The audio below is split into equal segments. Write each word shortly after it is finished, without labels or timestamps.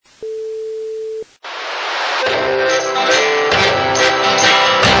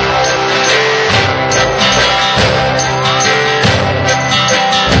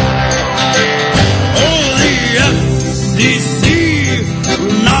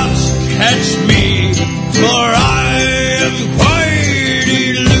catch me, for I am quite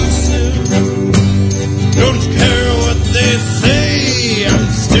elusive. Don't care what they say, I'm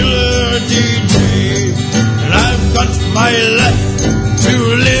still a DJ, and I've got my life to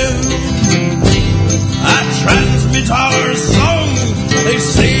live. I transmit our song, they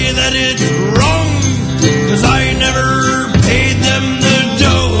say that it's wrong, 'cause I never paid them the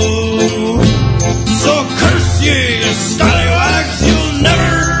dough. So curse ye, you scallywags, you'll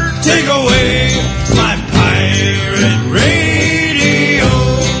never take away my pirate radio.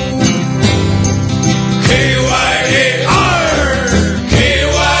 K-Y-A-R,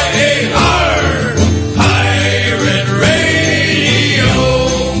 K-Y-A-R, pirate radio.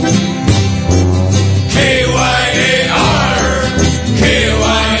 K-Y-A-R,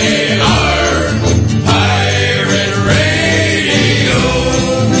 K-Y-A-R, pirate radio.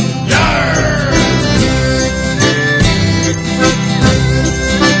 Yarr!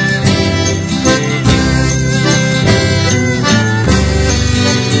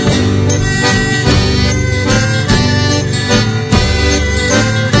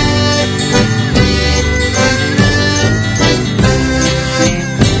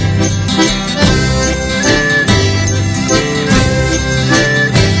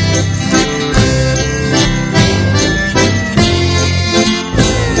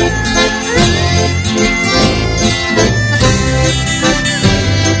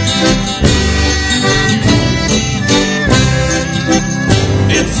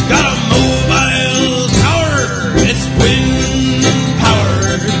 It's got a mobile tower, it's wind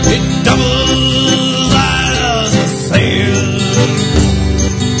powered, it doubles as a sail.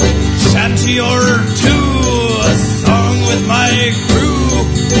 Shanty or two, a song with my crew,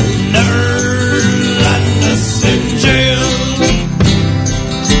 never land us in jail.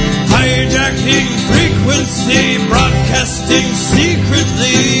 Hijacking frequency, broadcasting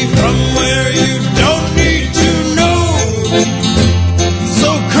secretly from where you don't need to know. So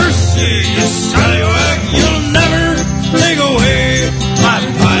curse ye, you scallywag, you'll never take away my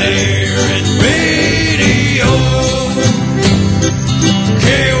pirate radio.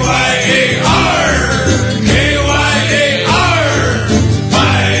 K-Y-A-R, K-Y-A-R,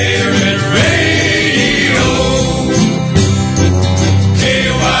 pirate radio.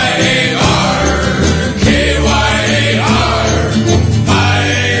 K-Y-A-R, K-Y-A-R,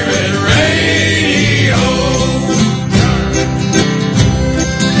 pirate radio.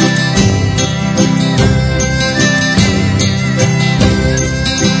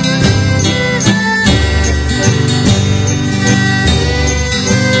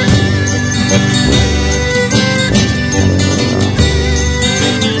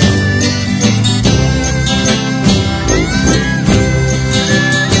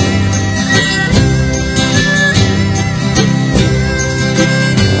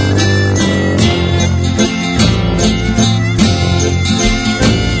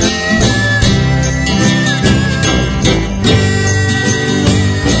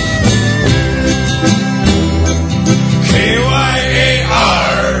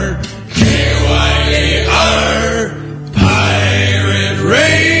 K-Y-A-R, K-Y-A-R, pirate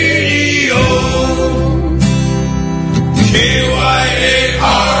radio.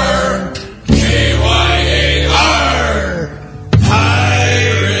 K-Y-A-R, K-Y-A-R,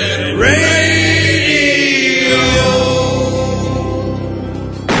 pirate radio.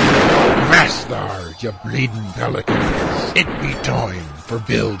 Master, you bleeding pelicans. It be time for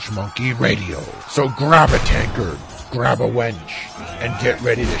Bilge Monkey Radio. So grab a tankard, grab a wench, and get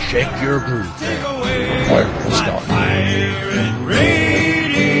ready to shake your groove. Take away Pirate my style. pirate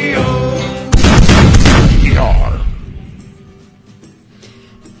radio. Yar.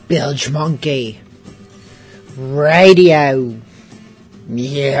 Bilge Monkey Radio.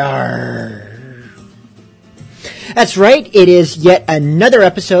 Yarr. That's right, it is yet another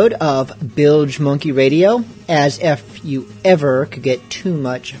episode of Bilge Monkey Radio, as if you ever could get too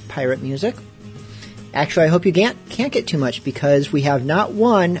much pirate music. Actually, I hope you can't get too much, because we have not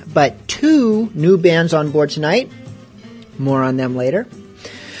one, but two new bands on board tonight. More on them later.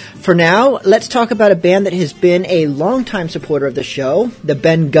 For now, let's talk about a band that has been a longtime supporter of the show, the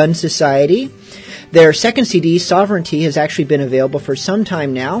Ben Gunn Society. Their second CD, Sovereignty, has actually been available for some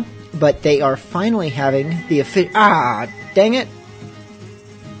time now, but they are finally having the official... Ah, dang it.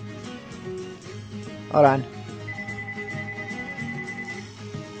 Hold on.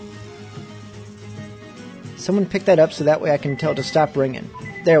 Someone pick that up so that way I can tell it to stop ringing.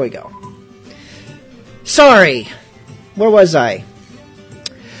 There we go. Sorry. Where was I?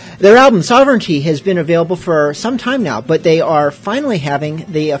 Their album, Sovereignty, has been available for some time now, but they are finally having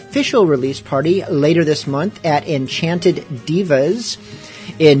the official release party later this month at Enchanted Divas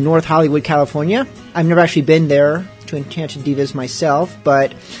in North Hollywood, California. I've never actually been there to Enchanted Divas myself,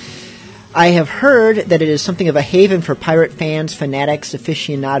 but I have heard that it is something of a haven for pirate fans, fanatics,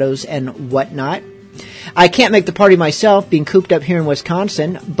 aficionados, and whatnot. I can't make the party myself, being cooped up here in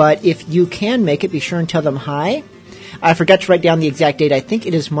Wisconsin, but if you can make it, be sure and tell them hi. I forgot to write down the exact date. I think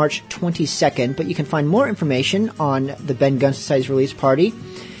it is March 22nd, but you can find more information on the Ben Gunn Society's release party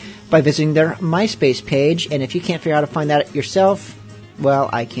by visiting their MySpace page, and if you can't figure out how to find that yourself, well,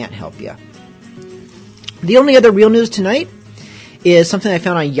 I can't help you. The only other real news tonight is something I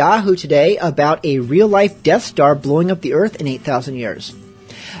found on Yahoo today about a real-life Death Star blowing up the Earth in 8,000 years.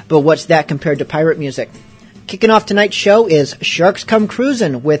 But what's that compared to pirate music? Kicking off tonight's show is Sharks Come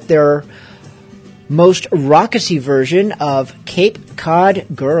Cruisin' with their most raucousy version of Cape Cod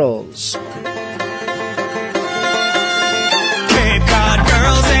Girls. Cape Cod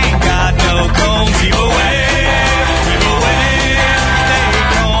girls ain't got no combs, keep away, keep away. They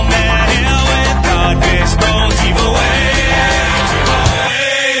comb their hair with codfish bones, keep away, keep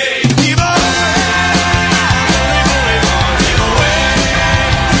away, keep away. Keep away, keep away,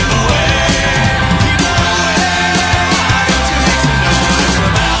 keep away. Why don't you make some noise?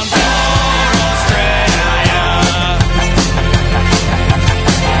 We're bound for Australia.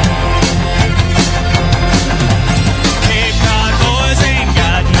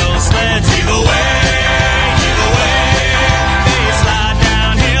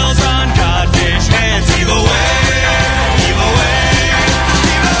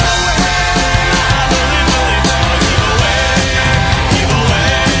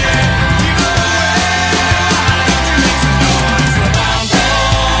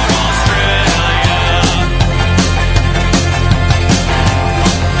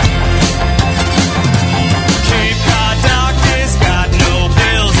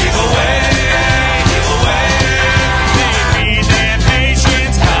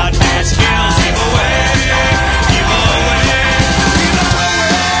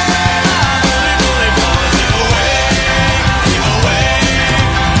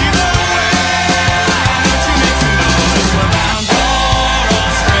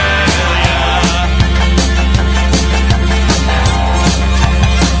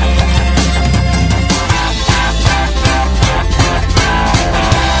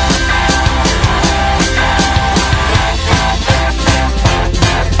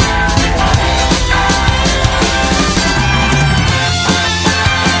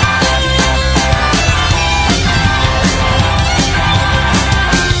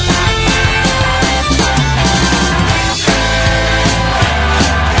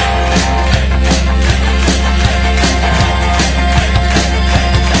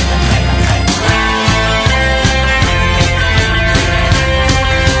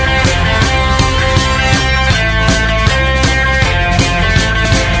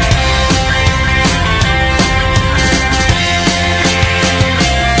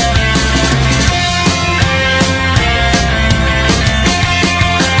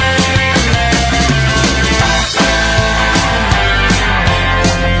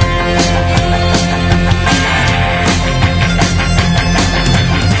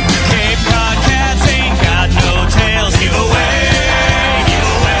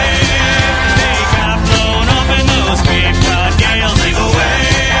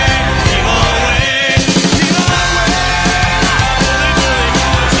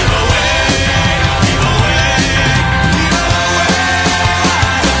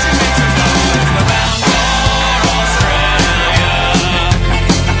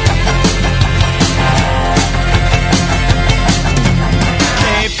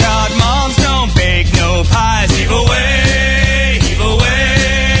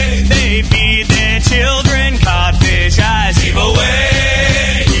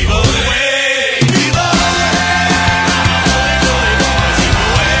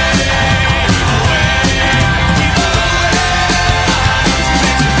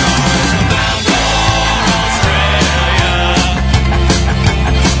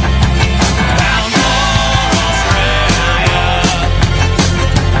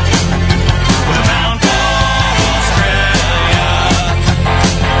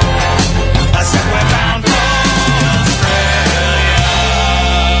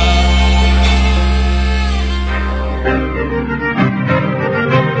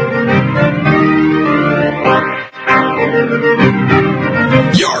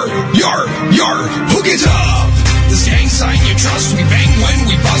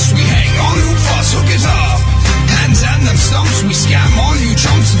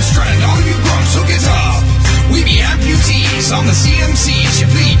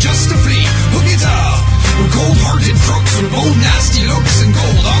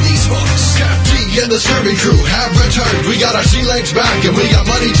 the Scurvy crew have returned. We got our sea legs back and we got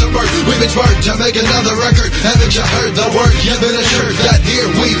money to burn. We've been spurred to make another record. Haven't you heard the word? You've been assured that here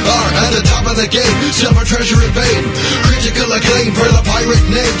we are at the top of the game. Silver, treasure, and fame. Critical acclaim for the pirate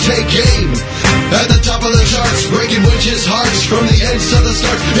name. Take aim. At the top of the charts, breaking witches' hearts from the ends to the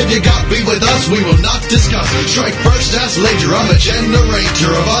start. If you got beef with us, we will not discuss. Strike first, ask later. I'm a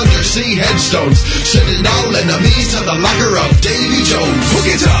generator of undersea headstones, sending all enemies to the locker of Davy Jones. Hook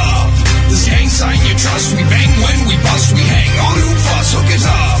it up. This gang sign you trust. We bang when we bust. We hang on who fuss. Hook it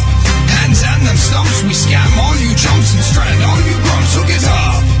up. Hands and them stumps. We scam all you jumps and strand all you grumps. Hook it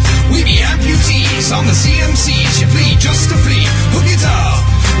up. We be amputees on the CMCs. You bleed just to flee. Hook it up.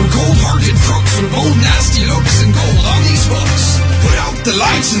 We're cold-hearted crooks with bold, nasty looks and gold on these books. Put out the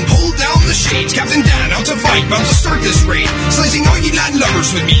lights and pull down the shades. Captain Dan out to fight, bound to start this raid. Slicing all you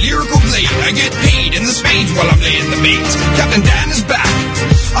landlubbers with me lyrical blade. I get paid in the spades while I'm laying the bait. Captain Dan is back.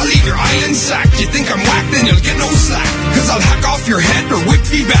 I'll leave your island sacked. You think I'm whack, then you'll get no slack. Cause I'll hack off your head or whip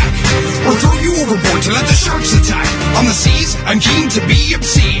you back. Or throw you overboard to let the sharks attack. On the seas, I'm keen to be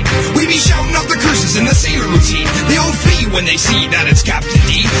obscene. We be shouting out the curses in the sailor routine. They all flee when they see that it's Captain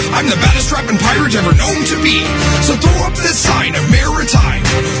D. I'm the baddest rapping pirate ever known to be. So throw up this sign of maritime.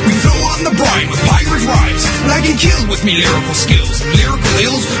 We flow on the brine with pirate rhymes. And I can kill with me lyrical skills. Lyrical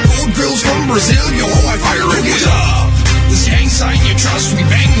ills, gold grills from Brazil. Yo, I fire it up. This gang sign you trust. We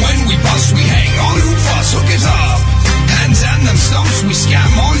bang when we bust. We hang on who fuss. Hook it up. Hands and them stumps. We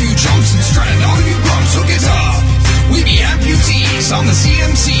scam all you jumps and strand all you grumps. Hook it up. We be amputees on the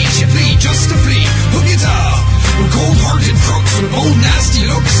CMCs. You bleed just to flee. Hook it up. We're cold-hearted crooks with old nasty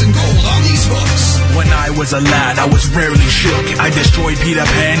looks and gold on these books. When I was a lad, I was rarely shook. I destroyed Peter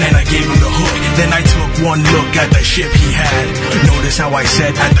Pan and I gave him the hook. Then I took one look at the ship he had. Notice how I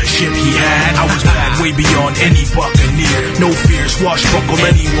said at the ship he had. I was bad way beyond any buccaneer. No fear, swashbuckle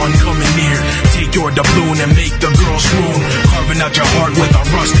anyone coming near. Take your doubloon and make the girl swoon. Carving out your heart with a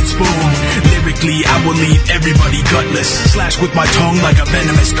rusted spoon. Lyrically, I will leave everybody gutless. Slash with my tongue like a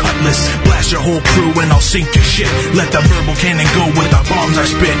venomous cutlass. Blast your whole crew and I'll sink your ship. Let the verbal cannon go with the bombs I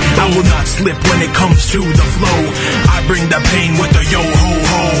spit. I will not slip when it comes to the flow. I bring the pain with the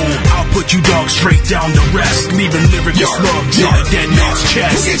yo-ho-ho. I'll put you dogs straight down the rest, leaving lyrical slug to the dead man's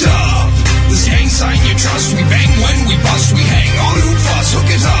chest. Hook it up. This gang sign you trust. We bang when we bust. We hang on who fuss. Hook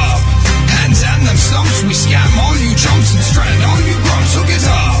it up. Hands and them stumps. We scam all you jumps and strand all you grumps. Hook it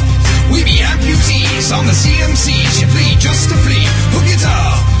up. We be amputees on the CMCs. You bleed just to flee. Hook it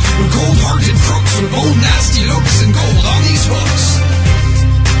up. We're cold-hearted crooks with old nasty looks and gold on these books.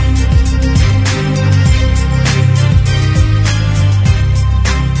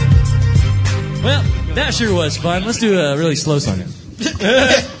 Well, that sure was fun. Let's do a really slow song.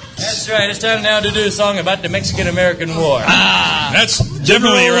 That's right. It's time now to do a song about the Mexican-American War. That's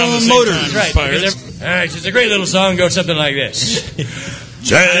definitely around the same time. Right. All right. It's a great little song. Goes something like this.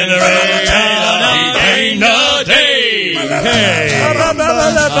 General Taylor, gain the day.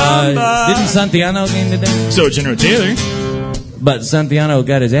 Didn't Santiano gain the day? So General Taylor. But Santiano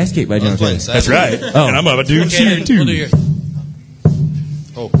got his ass kicked by General Taylor. That's right. Oh. And I'm about to do it too. We'll do yours.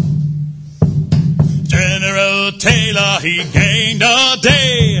 General Taylor, he gained a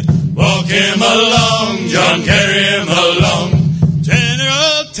day. Walk him along, John, carry him along.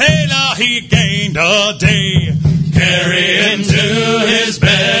 General Taylor, he gained a day. Carry him to his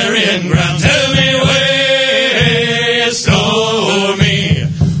burying ground. Tell me where you stole me.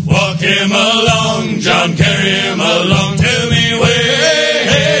 Walk him along, John, carry him along. Tell me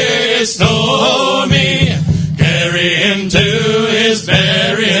where you stole me. Carry him to his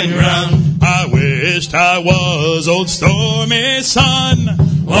burying ground. I wished I was old Stormy son.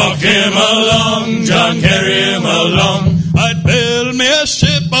 Walk him along, John, carry him along. I'd build me a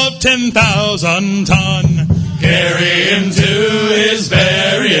ship of 10,000 ton. Carry him to his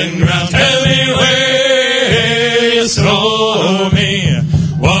burying ground. Tell me where you stole me.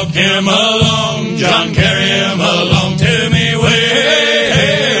 Walk him along, John, carry him along. Tell me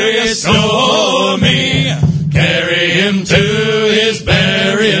where you stole me. Carry him to his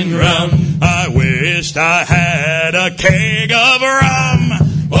burying ground. I wished I had a keg of rum.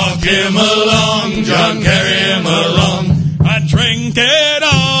 Walk him along, John, carry him along. I drink it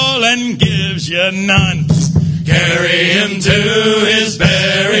all and gives you none. Carry him to his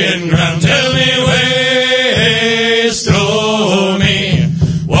burying ground. Tell me where you stole me.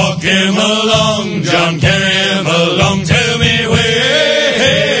 Walk him along, John, carry him along. Tell me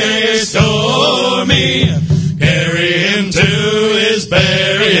where you stole me. Carry him to his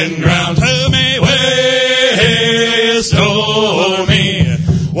burying ground. Tell me where you stole me.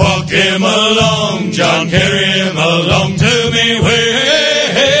 Walk him along, John, carry him along. Tell me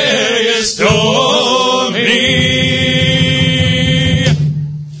where you stole me.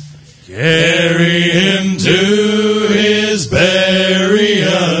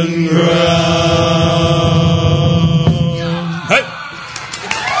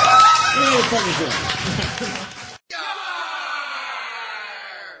 We're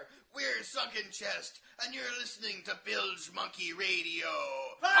Sunken Chest, and you're listening to Bilge Monkey Radio.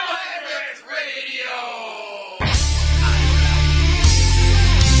 Pirate Radio!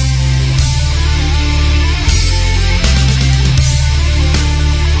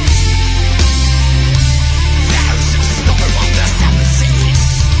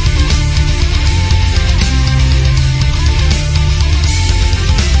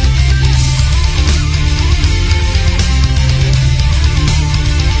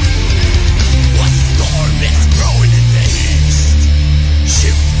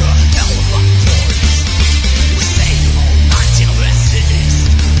 Shift the hell up towards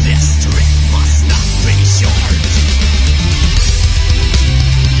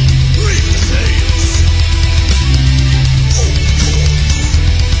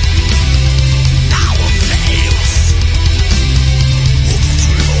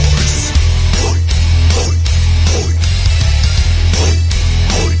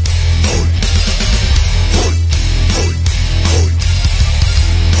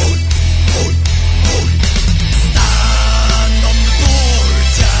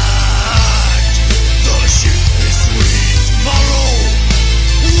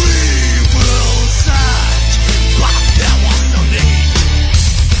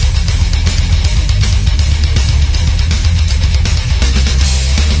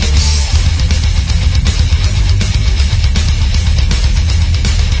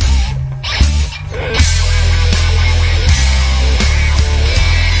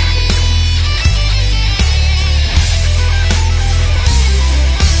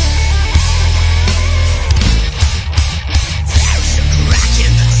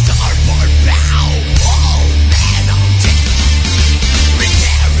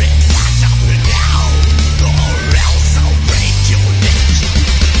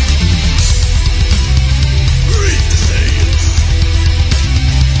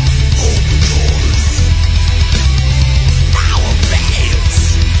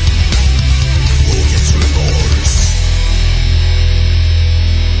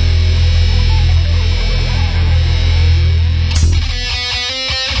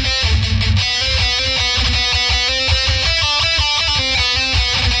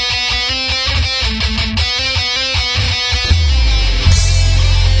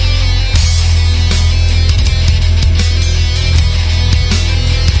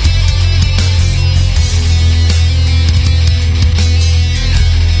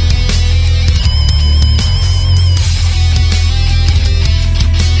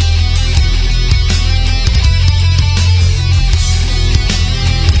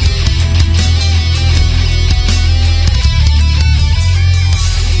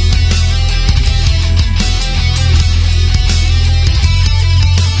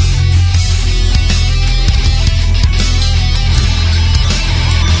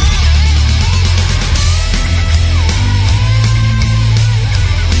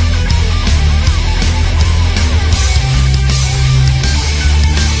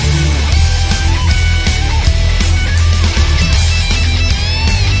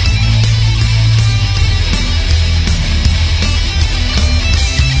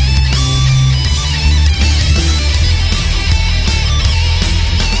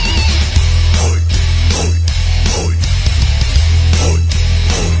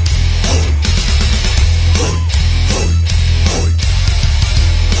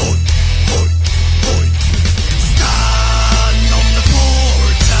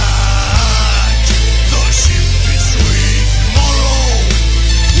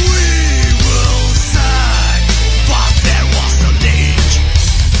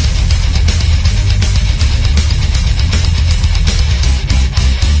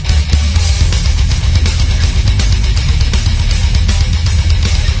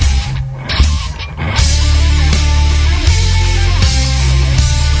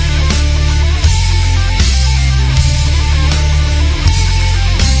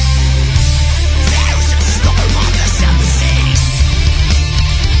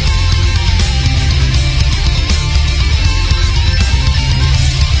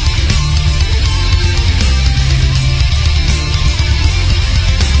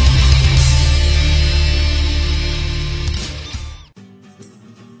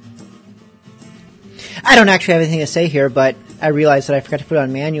I don't actually have anything to say here, but I realized that I forgot to put it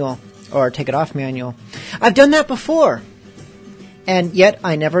on manual, or take it off manual. I've done that before, and yet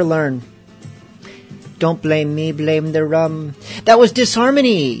I never learn. Don't blame me, blame the rum. That was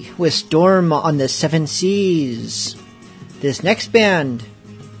Disharmony with Storm on the Seven Seas. This next band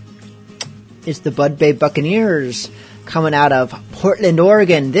is the Bud Bay Buccaneers, coming out of Portland,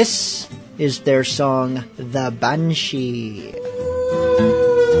 Oregon. This is their song, The Banshee.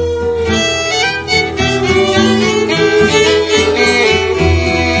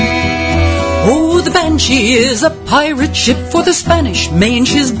 Oh, the Banshee is a pirate ship for the Spanish main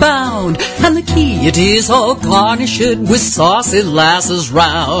she's bound, and the key it is all garnished with saucy lasses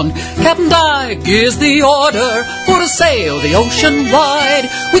round. Captain Dyke gives the order for to sail the ocean wide,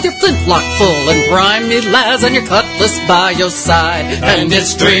 with your flintlock full and prime me lads, and your cutlass by your side. And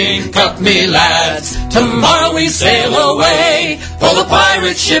it's drink up me lads, tomorrow we sail away, for the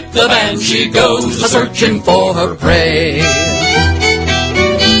pirate ship the Banshee goes a-searching for her prey.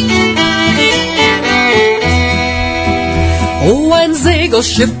 Oh, and they go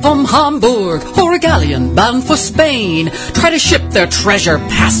ship from Hamburg, or a galleon bound for Spain, try to ship their treasure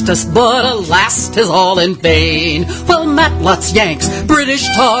past us, but alas, 'tis all in vain. Well, Matlots, Yanks, British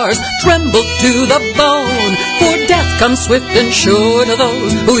tars, tremble to the bone, for death comes swift and sure to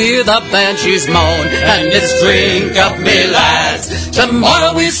those who hear the Banshees moan. And it's drink up me lads,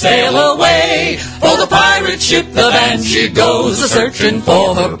 tomorrow we sail away, for the pirate ship the Banshee goes a-searching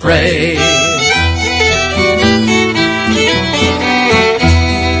for her prey.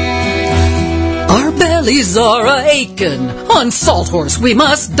 Bellies are a-aching, on Salt Horse we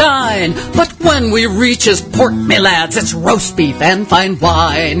must dine, but when we reaches port, me lads, it's roast beef and fine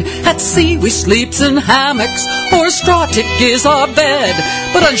wine. At sea we sleeps in hammocks, or a straw tick is our bed,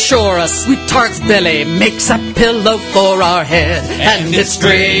 but on shore a sweetheart's belly makes a pillow for our head. And it's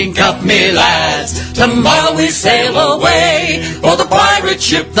drink up me lads, tomorrow we sail away, for the pirate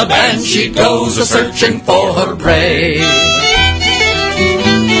ship the Banshee goes a-searching for her prey.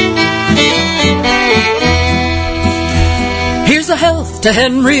 Here's a health to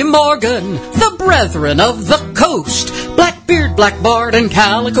Henry Morgan, the brethren of the coast. Blackbeard, Black Bart, and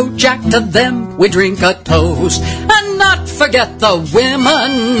Calico Jack, to them we drink a toast. And not forget the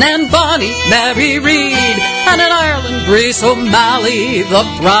women and Bonnie Mary Reed, and in Ireland Grace O'Malley, the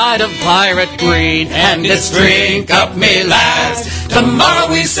bride of Pirate Green. And it's drink up me lads, tomorrow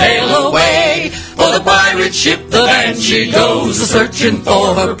we sail away, for the pirate ship the Banshee goes a-searching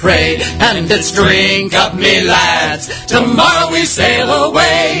for her prey. And it's drink up me lads, tomorrow we sail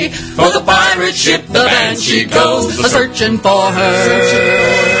away, for the pirate ship the Banshee goes a-searching for her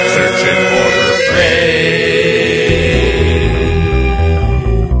prey.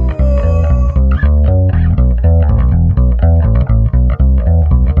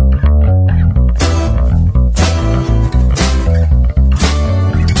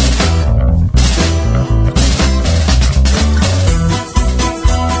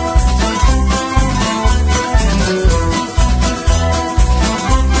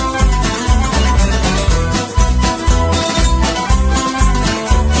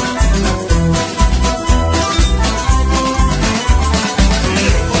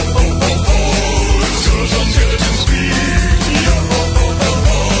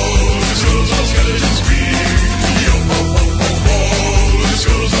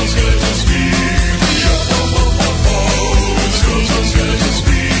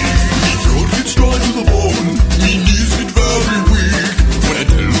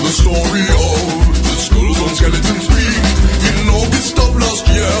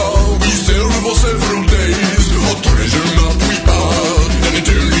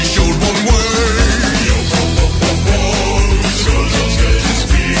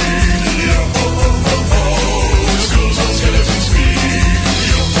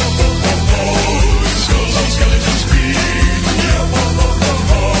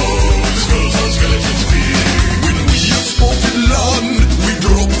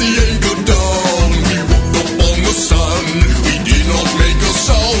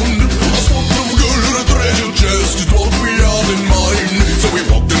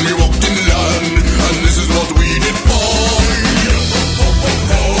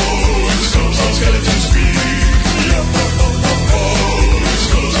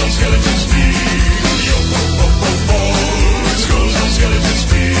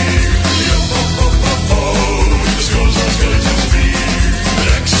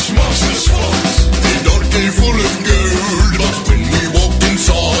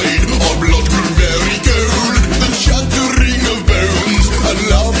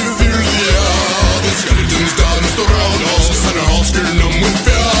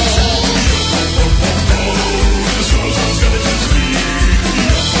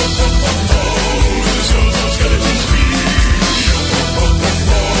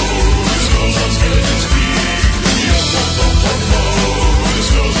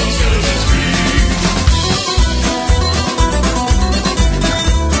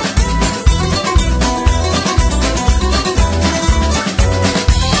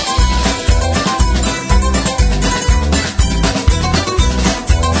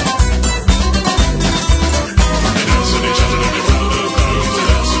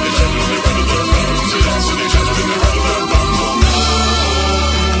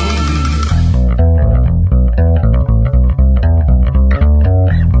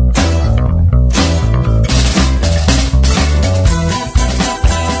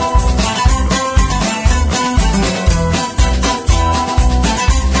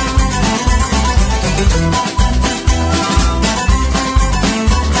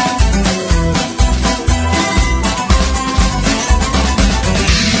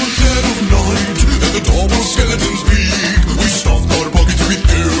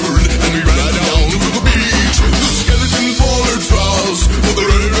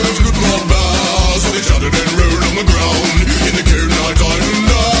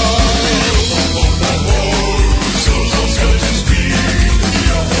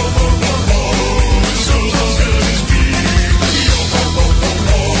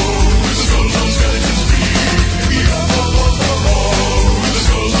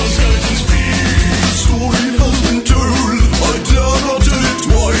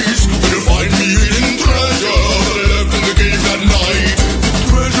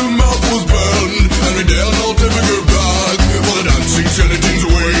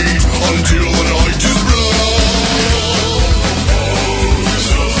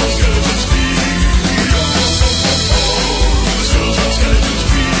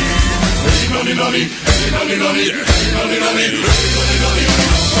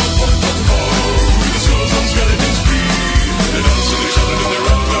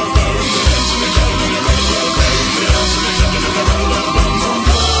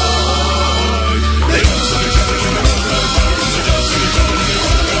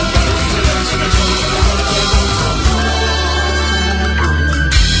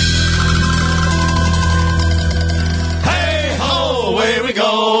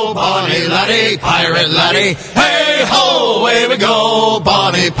 Pirate laddie, hey ho, away we go,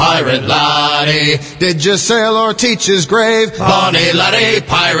 bonny pirate laddie. Did you sail or teach his grave? Bonny laddie,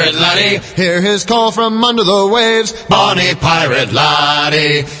 pirate laddie, hear his call from under the waves, bonny pirate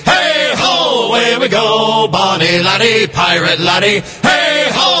laddie. Hey ho, away we go, bonny laddie, pirate laddie, hey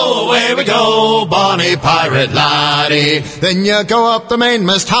ho, away we go, bonny pirate laddie. Then you go up the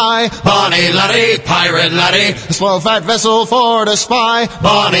mainmast high, bonny laddie, pirate laddie, a slow fat vessel for to spy,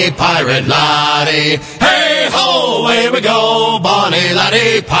 bonny pirate laddie. Hey ho, away we go, bonny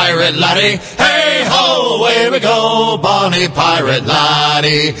laddie, pirate laddie, hey ho, away we go, bonny pirate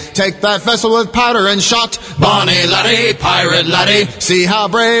laddie. Take that vessel with powder and shot, bonny laddie, pirate laddie, see how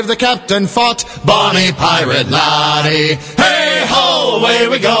brave the captain fought, bonny pirate laddie. Hey ho, away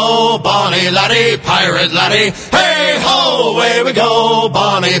we go, bonny laddie, pirate laddie, hey ho, away we go,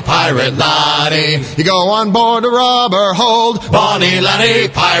 bonny pirate laddie. You go on board a robber hold, bonny laddie,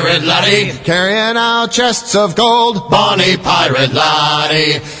 pirate laddie, carrying out chests of gold, bonny pirate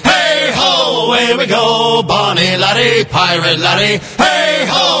laddie. Hey ho, away we go, bonny laddie, pirate laddie, hey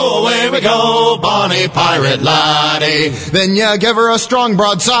ho, away we go, bonny pirate laddie. Then you give her a strong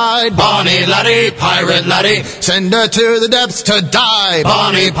broadside, bonny laddie, pirate laddie, send her to the depths to die,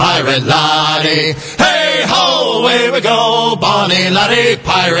 bonny pirate laddie. Hey ho, away we go, bonny laddie,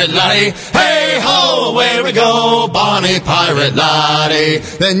 pirate laddie, hey ho, away we go, bonny pirate laddie.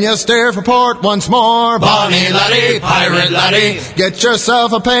 Then you steer for port once more, bonny laddie, pirate laddie, get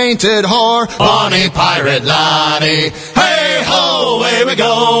yourself a painted whore, bonny pirate laddie. Hey ho, away we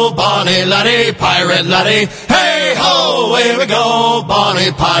go, bonny laddie, pirate laddie, hey ho, away we go,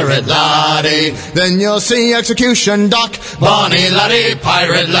 bonny pirate laddie. Then you'll see execution dock, bonny laddie,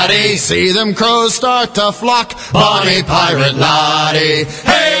 pirate laddie, see them crows start to flock, bonny pirate laddie.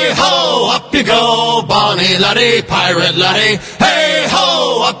 Hey ho, up you go, bonny laddie, pirate laddie, hey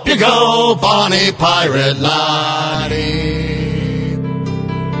ho, up you go, bonny pirate laddie.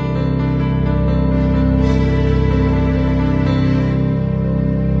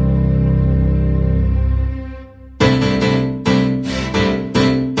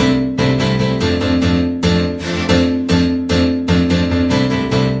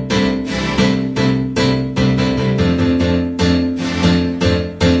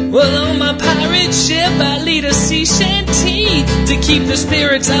 Ship, I lead a sea shanty to keep the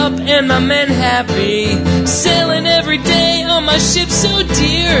spirits up and my men happy. Sailing every day on my ship so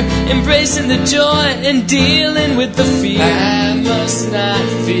dear, embracing the joy and dealing with the fear. I must not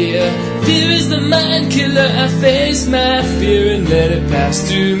fear. Fear is the mind killer. I face my fear and let it pass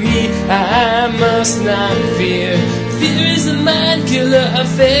through me. I must not fear. Fear is the mind killer. I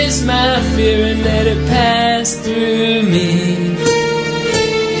face my fear and let it pass through me.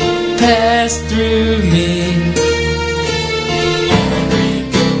 Pass through me. On we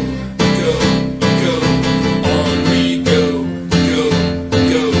go, go, go. On we go, go,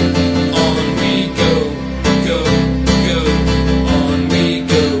 go. On we go, go, go. On we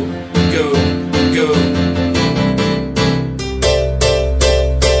go, go, go.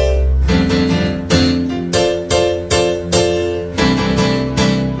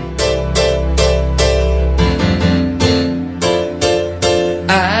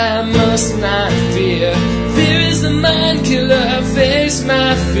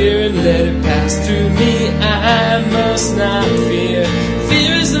 My fear and let it pass through me. I must not fear.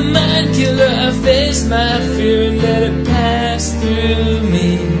 Fear is the mind killer. I face my fear and let it pass through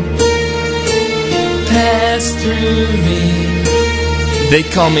me. Pass through me. They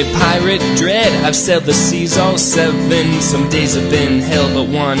call me Pirate Dread. I've sailed the seas all seven. Some days have been hell, but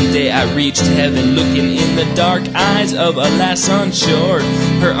one day I reached heaven. Looking in the dark eyes of a lass on shore,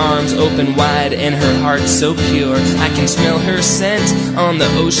 her arms open wide and her heart so pure. I can smell her scent on the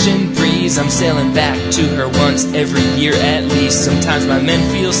ocean breeze. I'm sailing back to her once every year at least. Sometimes my men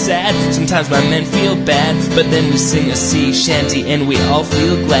feel sad, sometimes my men feel bad, but then we sing a sea shanty and we all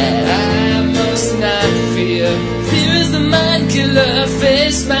feel glad. I must not fear. Fear is the mind killer. I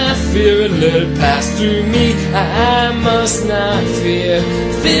face my fear and let it pass through me. I must not fear.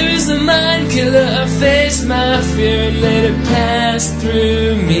 Fear is the mind killer. I face my fear and let it pass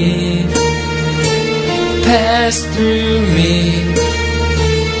through me. Pass through me.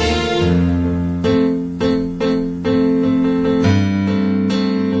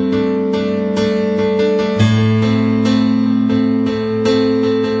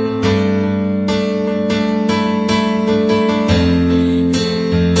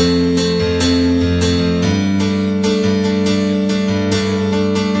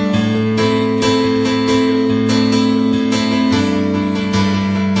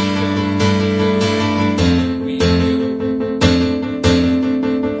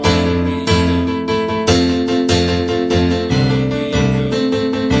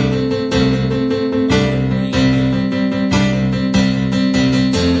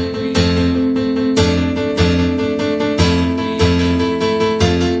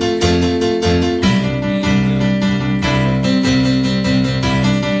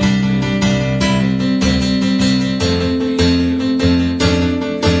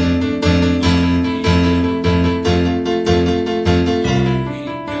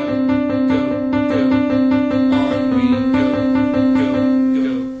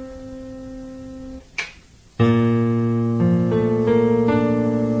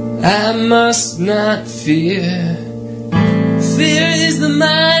 I must not fear. Fear is the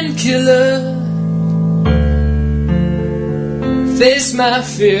mind killer. Face my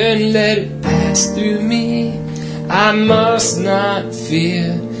fear and let it pass through me. I must not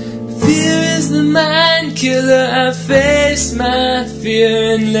fear. Fear is the mind killer. I face my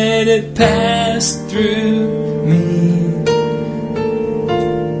fear and let it pass through me.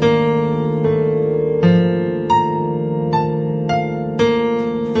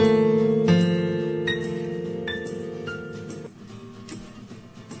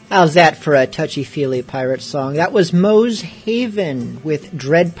 How's that for a touchy-feely pirate song? That was Moe's Haven with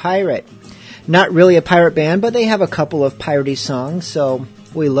Dread Pirate. Not really a pirate band, but they have a couple of piratey songs, so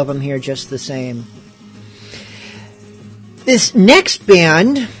we love them here just the same. This next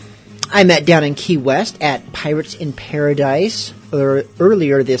band I met down in Key West at Pirates in Paradise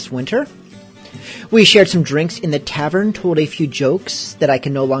earlier this winter. We shared some drinks in the tavern, told a few jokes that I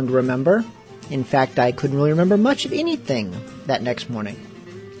can no longer remember. In fact, I couldn't really remember much of anything that next morning.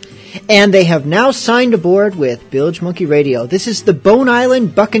 And they have now signed aboard with Bilge Monkey Radio. This is the Bone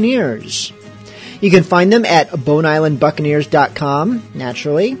Island Buccaneers. You can find them at boneislandbuccaneers.com,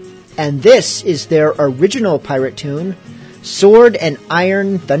 naturally. And this is their original pirate tune, Sword and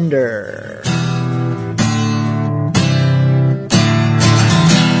Iron Thunder.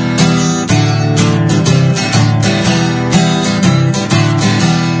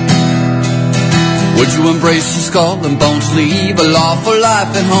 Would you embrace the skull and bones, leave a lawful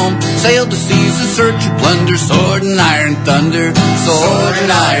life at home, sail the seas in search of plunder, sword and iron thunder, sword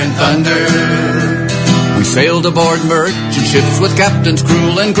and iron thunder? We sailed aboard merchant ships with captains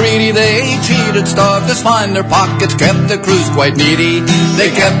cruel and greedy. They cheated, starved us, lined their pockets, kept their crews quite needy. They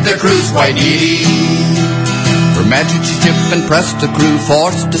kept their crews quite needy. For magic ship and pressed the crew,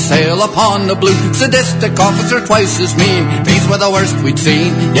 forced to sail upon the blue. Sadistic officer twice as mean. These were the worst we'd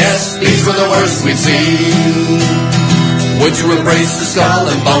seen. Yes, these were the worst we'd seen. Would you embrace the skull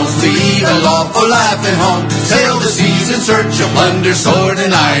and bones, leave a lawful life at home, sail the seas in search of plunder, sword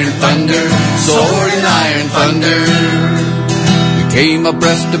and iron thunder, sword and iron thunder? Came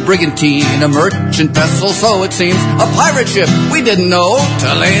abreast a brigantine, a merchant vessel, so it seems, a pirate ship. We didn't know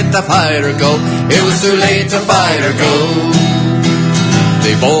till let the fighter go. It was too late to fight or go.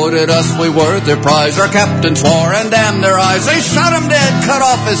 They boarded us, we were their prize. Our captain swore and damned their eyes. They shot him dead, cut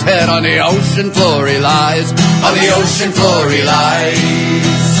off his head. On the ocean floor he lies. On the ocean floor he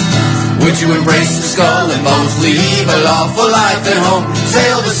lies. Would you embrace the skull and bones, leave a lawful life at home,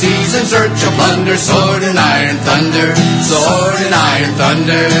 sail the seas in search of plunder, sword and iron thunder, sword and iron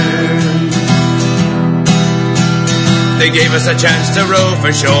thunder? They gave us a chance to row for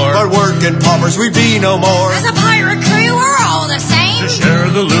shore, but working paupers we'd be no more. As a pirate crew we're all the same, to share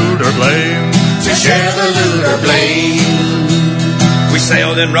the loot or blame, to share the loot or blame. We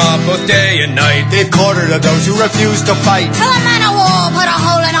sailed and robbed both day and night. They've quartered of those who refused to fight. Till a man of war put a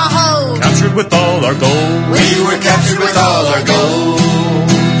hole in our hold. Captured with all our gold. We were captured with all our gold.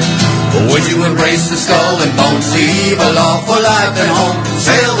 Would you embrace the skull and bones, leave a lawful life at home,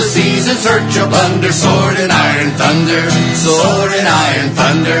 sail the seas in search of plunder, sword and iron thunder, sword and iron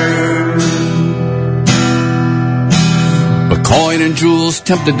thunder? But coin and jewels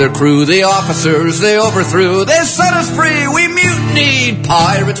tempted their crew, the officers they overthrew. They set us free, we mutinied,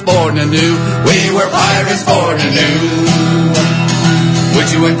 pirates born anew. We were pirates born anew. Would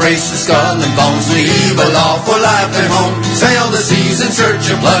you embrace the skull and bones, leave a lawful life at home, sail the seas in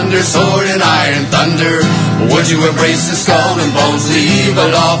search of plunder, sword and iron thunder? Would you embrace the skull and bones, leave a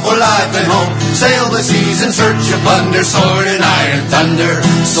lawful life at home, sail the seas in search of plunder, sword and iron thunder,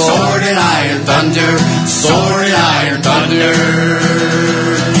 sword and iron thunder, sword and iron thunder?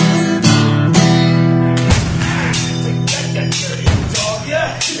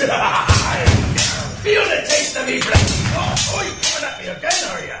 Feel the taste of me blood. Oh, you coming at me again,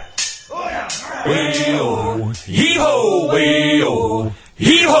 are you? Oh, yeah. Way-oh, hee-ho, way-oh,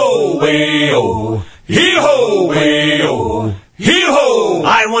 hee-ho, way-oh, hee-ho, way-oh, hee-ho.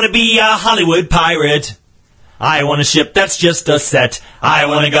 I want to be a Hollywood pirate. I want a ship that's just a set. I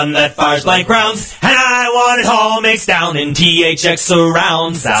want a gun that fires blank rounds. And I want it all mixed down in THX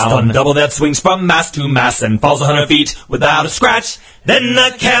surround sound. Stun double that swings from mast to mast and falls 100 feet without a scratch. Then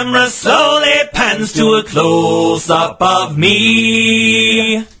the camera slowly pans to a close-up of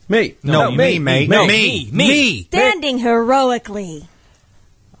me. Me. No, me. Standing heroically.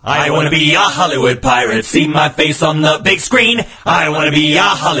 I want to be a Hollywood pirate, see my face on the big screen. I want to be a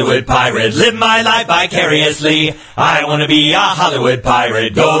Hollywood pirate, live my life vicariously. I want to be a Hollywood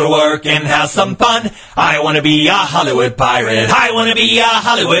pirate, go to work and have some fun. I want to be a Hollywood pirate, I want to be a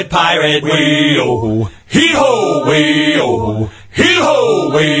Hollywood pirate. Wee-oh, hee-ho, wee-oh, hee-ho,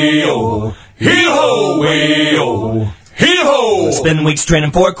 Hee-ho, way-oh. Hee-ho, way-oh. Hee-ho! Spend weeks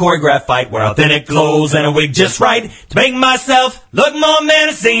training for a choreographed fight, wear authentic clothes and a wig just right to make myself look more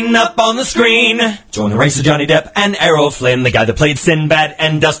menacing up on the screen. Join the race of Johnny Depp and Errol Flynn, the guy that played Sinbad,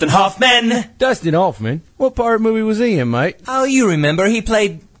 and Dustin Hoffman. Dustin Hoffman? What pirate movie was he in, mate? Oh, you remember. He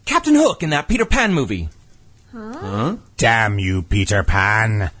played Captain Hook in that Peter Pan movie. Huh? Damn you, Peter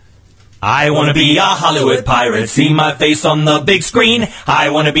Pan. I wanna be a Hollywood pirate, see my face on the big screen. I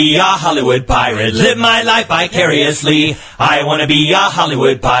wanna be a Hollywood pirate, live my life vicariously. I wanna be a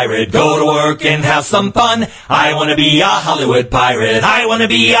Hollywood pirate, go to work and have some fun. I wanna be a Hollywood pirate, I wanna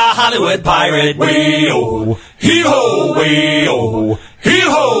be a Hollywood pirate. Way-oh, hee-ho, way-oh,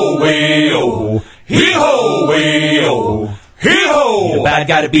 hee-ho, way-oh, hee-ho, way-oh. Hee-ho! The bad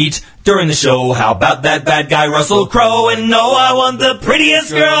guy to beat during the show. How about that bad guy Russell Crowe? And no, I want the prettiest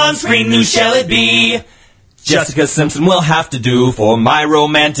girl on screen. Who shall it be? Jessica Simpson will have to do for my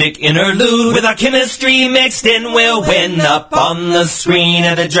romantic interlude. With our chemistry mixed in, we'll win up on the screen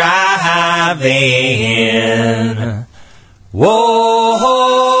at the drive-in. Whoa,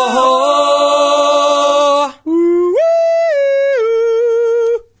 ho, ho.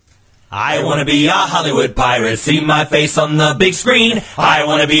 I wanna be a Hollywood pirate, see my face on the big screen. I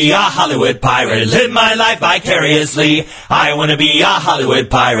wanna be a Hollywood pirate, live my life vicariously. I wanna be a Hollywood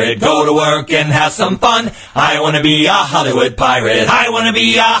pirate, go to work and have some fun. I wanna be a Hollywood pirate, I wanna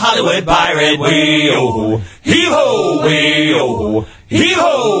be a Hollywood pirate. Way-oh, hee-ho, way-oh,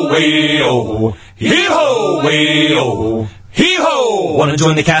 hee-ho, way-oh, hee-ho, way-oh. Hee-ho! Wanna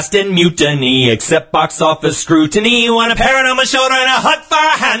join the cast in mutiny, accept box office scrutiny. Want a parrot on my shoulder and a hot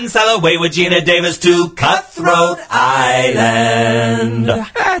fire hand, sail away with Gina Davis to Cutthroat Island.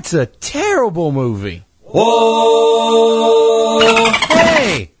 That's a terrible movie. Whoa!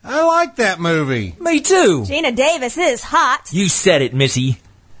 Hey, I like that movie. Me too. Gina Davis is hot. You said it, Missy.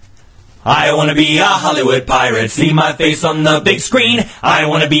 I wanna be a Hollywood pirate, see my face on the big screen. I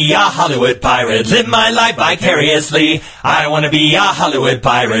wanna be a Hollywood pirate, live my life vicariously. I wanna be a Hollywood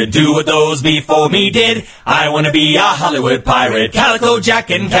pirate, do what those before me did. I wanna be a Hollywood pirate, Calico Jack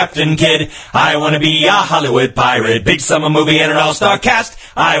and Captain Kidd. I wanna be a Hollywood pirate, big summer movie and an all-star cast.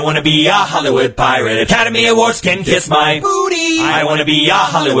 I wanna be a Hollywood pirate, Academy Awards can kiss my booty. I wanna be a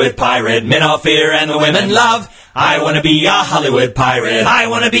Hollywood pirate, men all fear and the women love. I wanna be a Hollywood pirate. I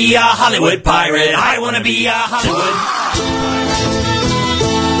wanna be a Hollywood pirate. I wanna be a Hollywood.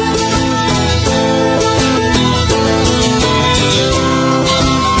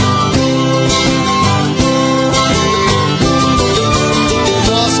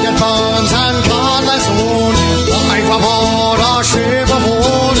 Musket buns and cordless wound, life aboard our ship of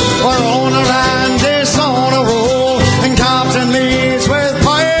war. We're on a land, it's on a roll, and Captain leads with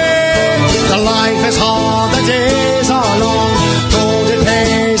pride. The life is hard, the days are long, though it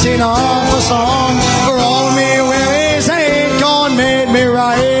pays enough for song. For all me wearies ain't gone, made me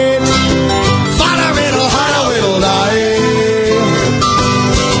right. Fada riddle, hada riddle, die.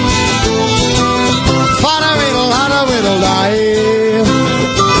 Fada riddle, hada riddle, die.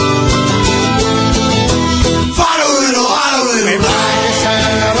 Fada riddle, hada riddle, die.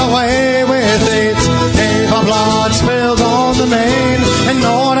 Sail away with it, paper blood spilled on the main, and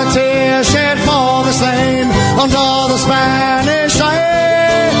not a tear shed for the slain under the Spanish eye.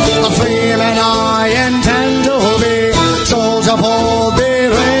 A free man I intend to be, soldier bold, be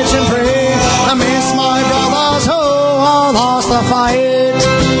rich and free. I miss my brothers who all lost the fight.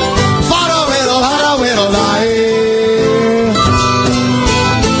 Fada riddle, hada riddle, die.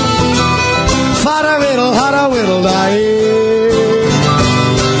 Fada riddle, hada riddle, die.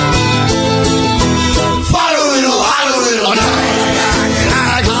 Fada riddle, hada riddle, die.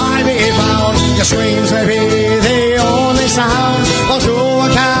 I be found, your screams may be the only sound. Well, to a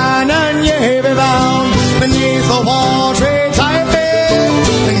cannon ye be bound, beneath the watery tide,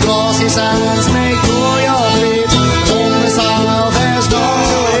 and glossy sands make cool your feet. On the south there's no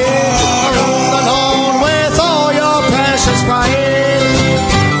way, roam alone with all your precious pride.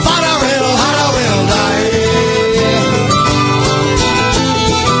 Fada riddle, hada riddle, die.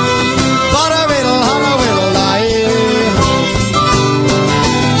 Fada riddle, hada riddle, die.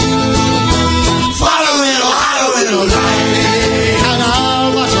 Fada riddle, hada riddle, die. An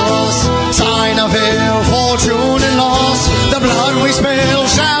albatross, sign of ill fortune and loss. The blood we spill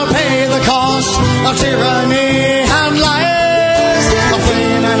shall pay the cost of tyranny and lies. A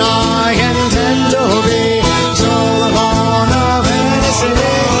flame and I intend to be, so the born of any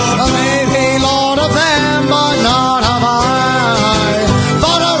city. I may be lord of them, but not of I.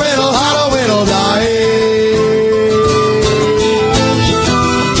 Fada riddle, hada riddle, die.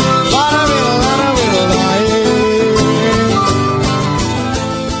 Fada riddle, hada riddle, die.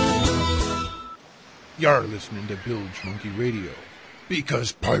 You're listening to Bilge Monkey Radio,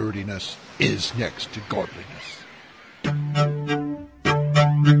 because piratiness is next to godliness.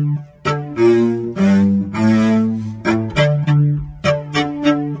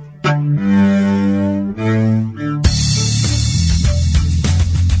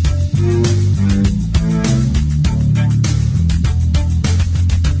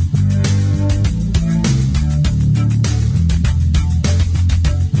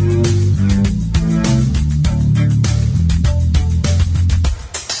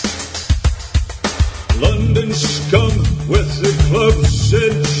 London scum with the clubs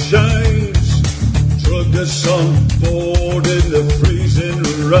and shines drug us on board in the freezing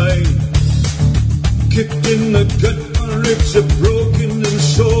rain. Kicked in the gut, my ribs are broken and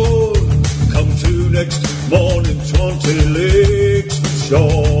sore. Come to next morning, 20 leagues from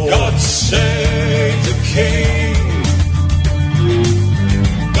shore. God save the king.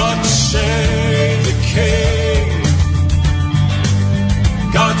 God save the king.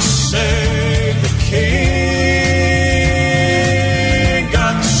 God save the king.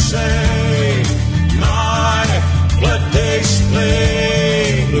 God save my bloody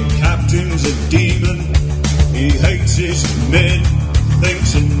spleen. The captain's a demon. He hates his men.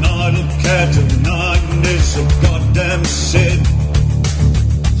 Thinks an idle cat of nine is a goddamn sin.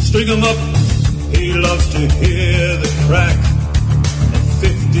 String him up. He loves to hear the crack of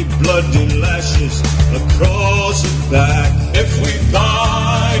 50 bloody lashes across his back. If we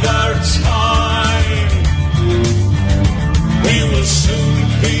bide our time, we will soon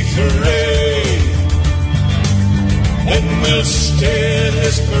be free, and we'll steer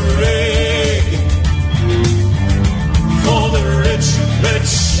this parade for the rich red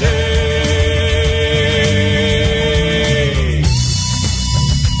sea.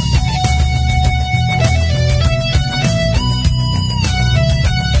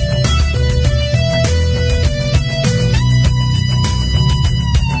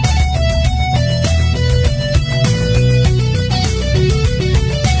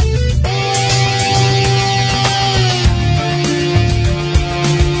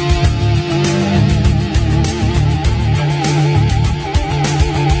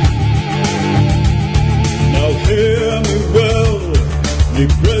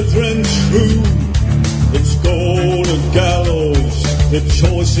 Brethren true, it's go to gallows, the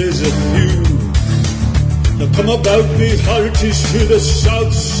choice is a few. Now come about me hearties to the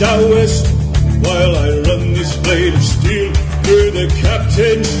south, southwest, while I run this blade of steel through the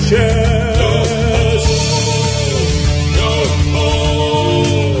captain's chest. Go,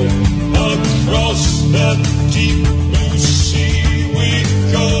 across the deep blue sea we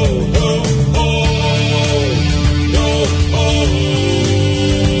go.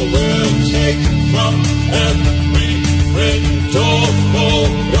 From every friend, go,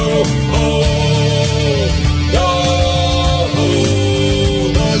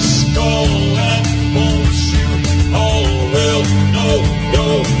 the skull and bones you all will know, go,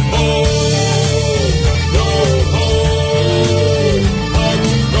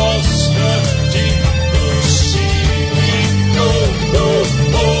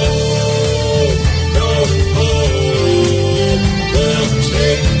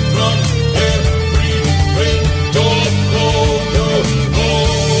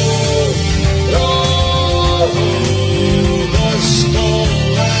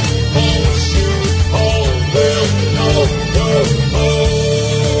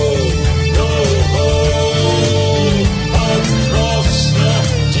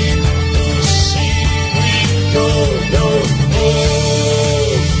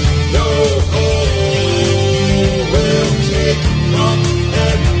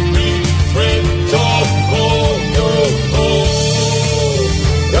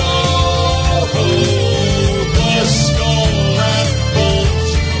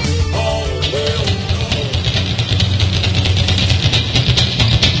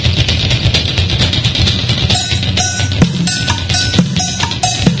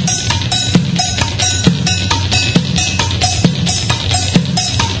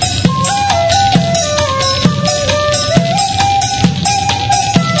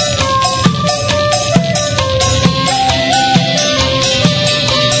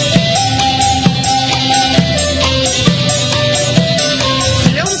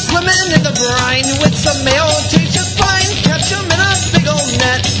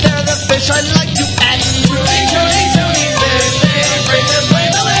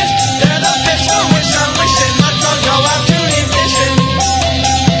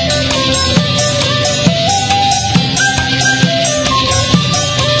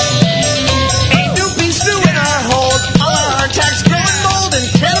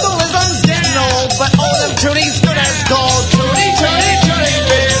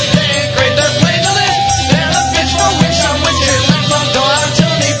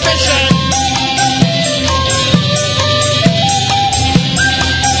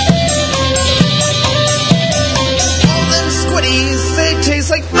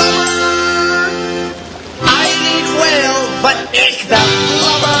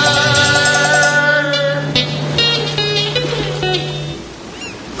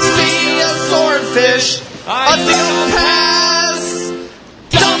 fish. I think I'll pass.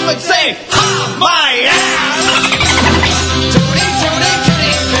 Dump and say, ha, my ass! Tootie, tootie,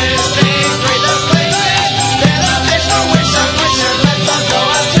 tootie, fish, fish, breathe the fish. They're the fish for wisher, wisher, let's all go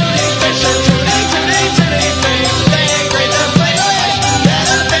out. Tootie, fisher, tootie, tootie, tootie, fish, fish, breathe the fish. They're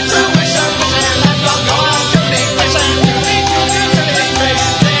the fish for wisher, wisher, let's all go out. Tootie, fisher, tootie, tootie, tootie, fish,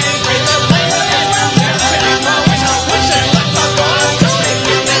 fish, breathe the fish. They're the fish for wisher, wisher, let's all go out. Tootie,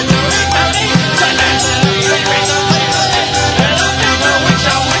 tootie, tootie, tootie, fish, fish, breathe the fish. They're the fish for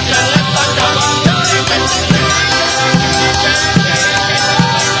wisher, wisher, let's all go out. Tootie, fish.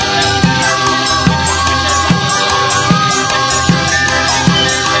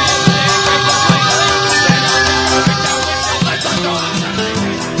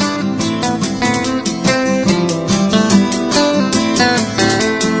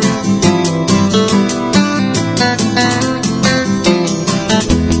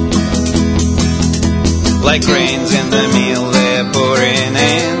 Like grains in the meal they're pouring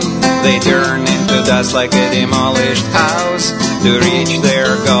in, they turn into dust like a demolished house. To reach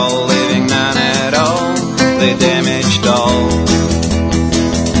their goal, leaving none at all, they damaged all.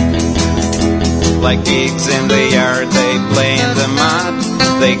 Like pigs in the yard, they play in the mud.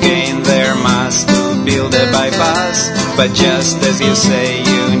 They gain their mass to build a bypass. But just as you say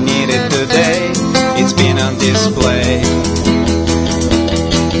you need it today, it's been on display.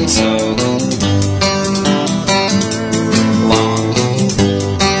 So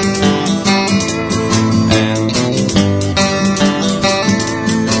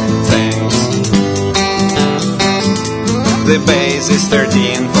the base is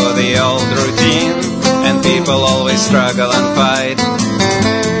 13 for the old routine, and people always struggle and fight,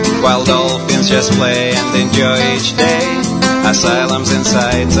 while dolphins just play and enjoy each day. Asylums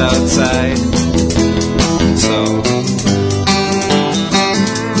inside, outside. So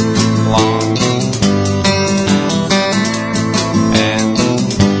long and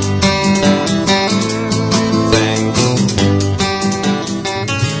thanks.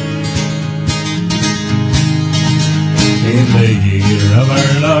 In the year of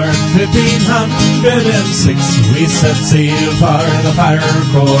our Lord 1506, we set sail for the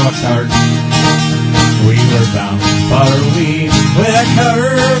Firecourt Start. We were bound for a week with a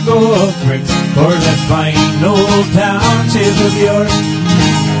cargo of bricks for that fine old town, Chisel York.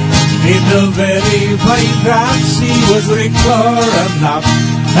 In the very fine craft she was rigged for a knot,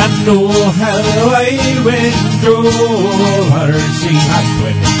 and no hell-wide wind drove her. She had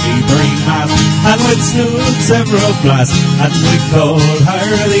 23 masts, and withstood several blasts, and we called her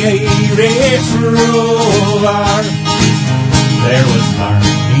the Irish Rover. There was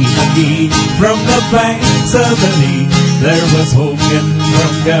Marnie McGee from the banks of the Lee. There was Hogan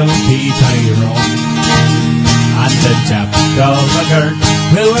from County Tyrone, and the chap called McGirt,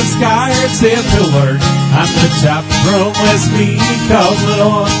 who was scarred safe to word, and the chap from Westmeath called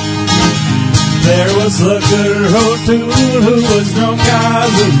Malone. There was Looker O'Toole, who was drunk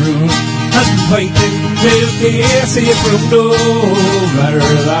as a rule, and fighting Bill Casey from Dover.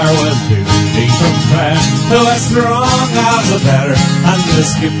 There was Doody from France, who was strong as a bear, and the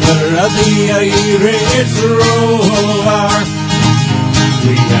skipper of the Irish Rover.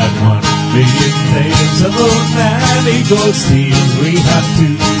 We had 1 million tales of old Nanny Gold Steels. We had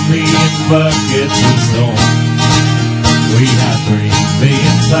 2 million buckets of stone. We had 3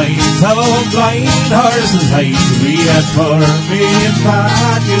 million signs of old blind horses' hides. We had 4 million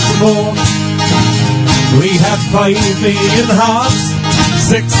packets of bone. We had 5 million hops,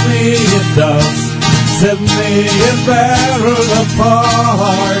 6 million dogs, 7 million barrels of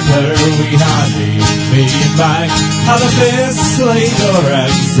porter. We had 8 million bags of the best Sligo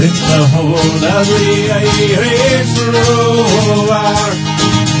rags in the whole of the Irish Rover.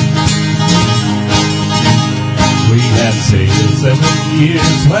 We had sailed 7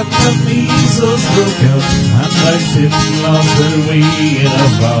 years when the measles broke out, and our ship lost her way in a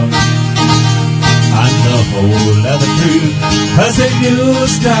fog. And the whole of the crew, as they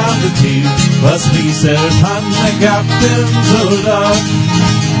used down the tube, was myself and the captain's old dog.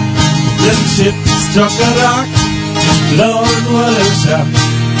 The ship struck a rock, Lord, what a shock.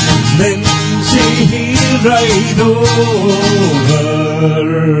 Then she heeled right over.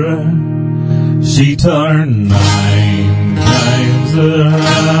 She turned 9 times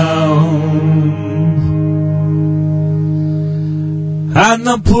around, and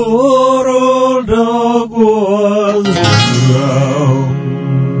the poor old dog was drowned.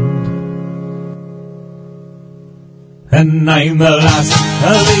 And I'm the last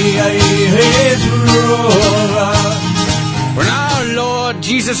of the Irish Rover. When our Lord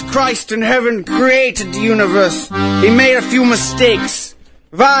Jesus Christ in heaven created the universe, he made a few mistakes.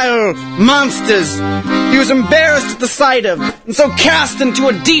 vile monsters he was embarrassed at the sight of, and so cast into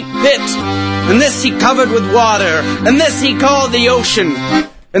a deep pit. And this he covered with water, and this he called the ocean.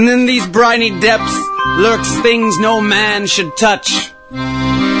 And in these briny depths lurks things no man should touch.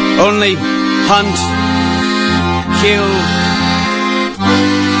 Only hunt, kill,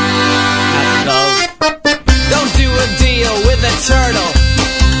 not love. Don't do a deal with a turtle.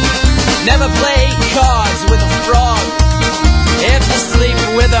 Never play cards with a frog. If you sleep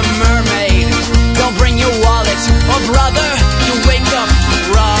with a mermaid, don't bring your wallet, or brother, you wake up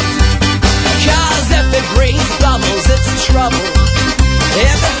robbed. 'Cause if it breathes bubbles, it's trouble.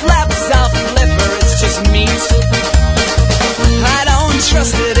 If it flaps off flipper, it's just meat. I don't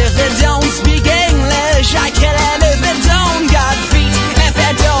trust it if it don't speak English. I kill it if it don't got feet. If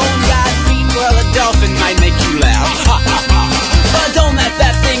it don't got feet, well, a dolphin might make you laugh. But don't let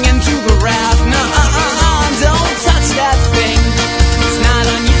that thing into the raft. No, don't touch that thing. It's not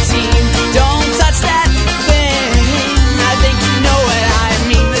on your team. Don't touch that thing. I think you know what I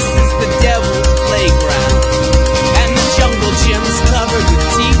mean. This is the devil's playground, and the jungle gym's covered with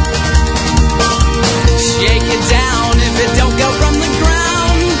teeth. Shake it down if it don't go from the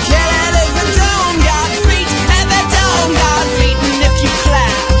ground. Kill it if it don't got feet. If it don't got feet, and if you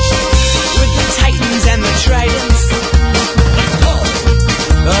clash with the titans and the tridents,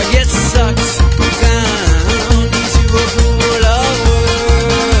 get sucked down to a pool of worms.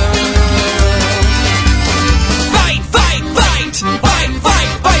 Fight, fight, fight, fight,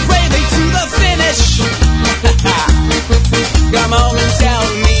 fight, fight, bravely to the finish. Come on and tell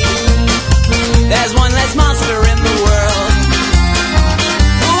me there's one less monster in the world.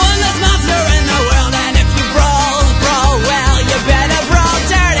 One less monster in the world, and if you brawl, brawl well, you better brawl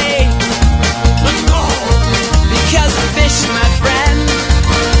dirty. Let's go. Because the fish, my friend,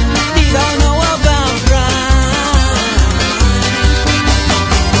 don't know about pride.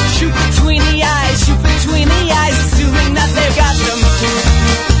 Shoot between the eyes, assuming that they've got them.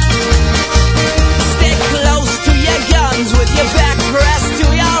 Stay close to your guns with your back pressed to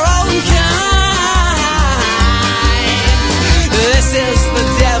your own kind. This is the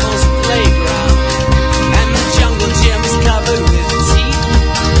devil's playground, and the jungle gym's covered with teeth.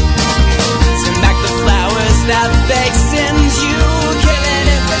 Send back the flowers that they send you. Kill it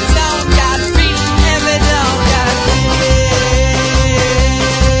if it don't got feet, if it don't got feet.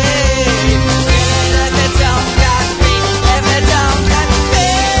 Kill it if it don't got feet, if it don't got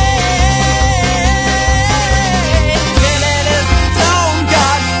feet. Kill it if it don't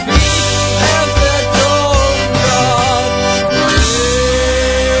got feet, if it don't got feet.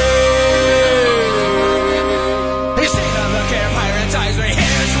 You see the look in pirate's eyes when he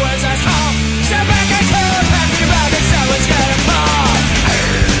hears words that's home. Step back and clear a path you back and someone's gonna fall.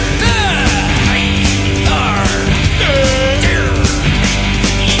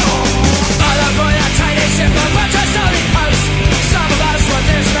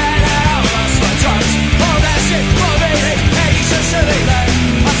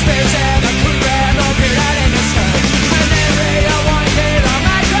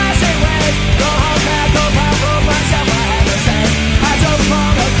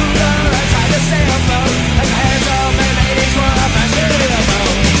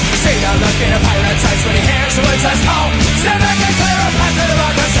 Look in a pirate's eyes when he hears the words that's called. Step back and clear a path to the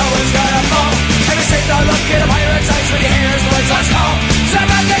rock or someone's gonna fall. Have you seen the look in a pirate's eyes when he hears the words that's called? Step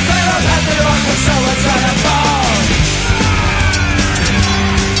back and clear a path to the rock or someone's gonna fall.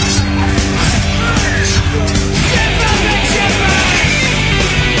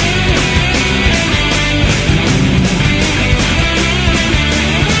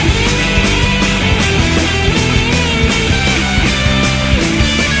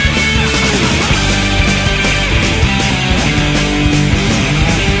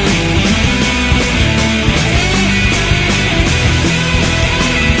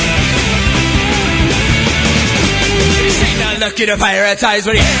 Look in a pirate's eyes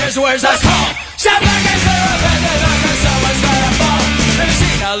when he hears the words that's called. Step back and clear a path to the rock or someone's gonna fall. Have you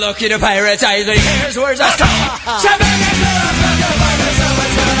seen a look in a pirate's eyes when he hears the words that's called? Step back and clear a path to the rock or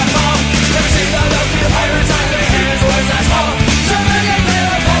someone's gonna fall. Have you seen a look in a pirate's eyes when he hears the words that's called? Step back and clear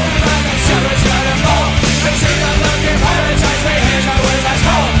a path to the rock or someone's gonna fall. Have you seen a look in a pirate's eyes when he hears the words that's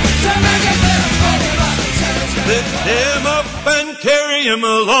called? Step back and clear a path to the rock or someone's gonna fall. Lift him up and carry him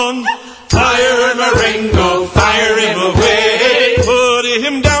along. Fire him a Ringo, fire him away. Put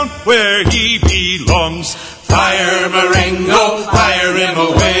him down where he belongs. Fire him a Ringo, fire him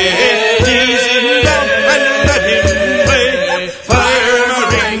away. Tease him down and let him play. Fire him a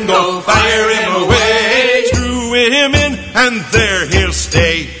Ringo, fire him away. Screw him in and there he'll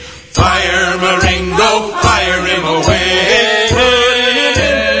stay. Fire him a Ringo, fire him away. Put him in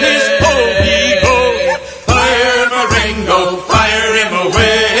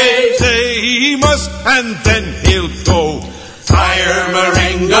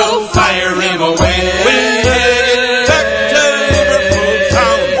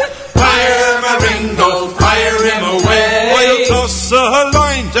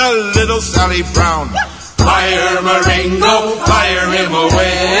little Sally Brown. Fire Marengo, fire him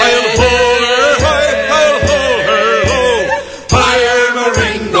away. I'll hold her, I'll hold her, oh. Fire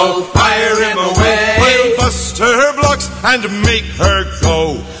Marengo, fire him away. I'll bust her blocks and make her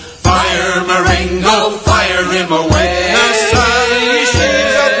go. Fire Marengo, fire him away. Now Sally,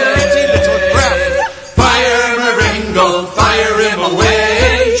 she's a pretty little craft. Fire Marengo, fire him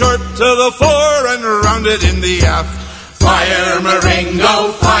away. Short to the fore and rounded in the aft. Fire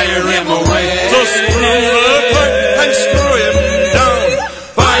Marengo, fire him away. So screw the pipe and screw him down.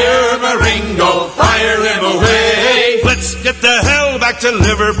 Fire Marengo, fire him away. Let's get the hell back to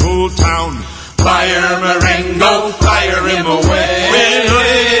Liverpool town. Fire Marengo, fire him away.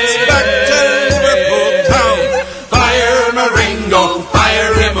 It's back to Liverpool town. Fire Marengo,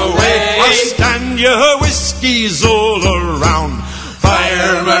 fire him away. I'll stand your whiskies all around.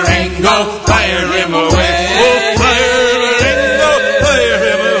 Fire Marengo, fire him away. Oh, fire Marengo, fire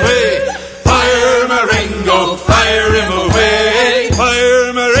him away. Fire Marengo, fire him away.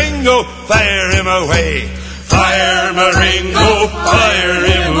 Fire Marengo, fire him away. Fire Marengo, fire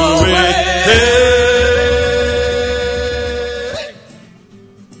him away.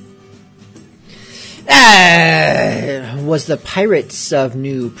 Was the Pirates of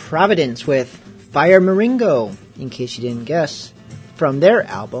New Providence with Fire Marengo, in case you didn't guess, from their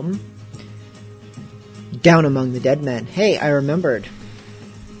album Down Among the Dead Men. Hey, I remembered.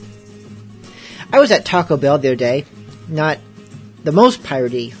 I was at Taco Bell the other day. Not the most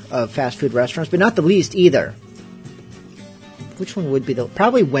piratey of fast food restaurants, but not the least either. Which one would be the...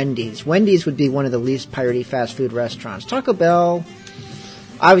 Probably Wendy's. Wendy's would be one of the least piratey fast food restaurants. Taco Bell,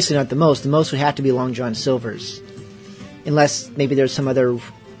 obviously not the most. The most would have to be Long John Silver's. Unless maybe there's some other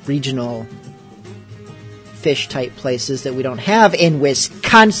regional fish-type places that we don't have in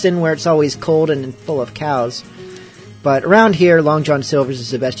Wisconsin, where it's always cold and full of cows. But around here, Long John Silver's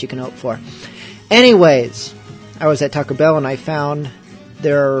is the best you can hope for. Anyways, I was at Taco Bell and I found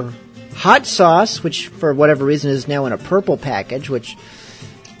their hot sauce, which for whatever reason is now in a purple package, which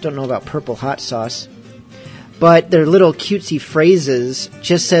don't know about purple hot sauce. But their little cutesy phrases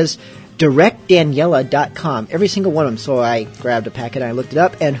just says directdaniela.com, every single one of them. So I grabbed a packet and I looked it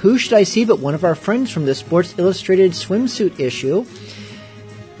up, and who should I see but one of our friends from the Sports Illustrated swimsuit issue.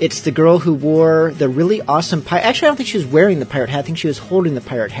 It's the girl who wore the really awesome pirate... Actually, I don't think she was wearing the pirate hat. I think she was holding the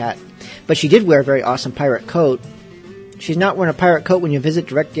pirate hat. But she did wear a very awesome pirate coat. She's not wearing a pirate coat when you visit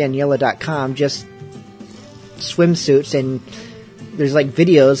directdaniela.com, just swimsuits, and there's like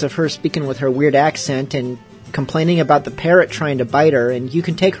videos of her speaking with her weird accent and complaining about the parrot trying to bite her, and you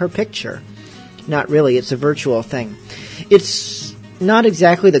can take her picture. Not really, it's a virtual thing. It's not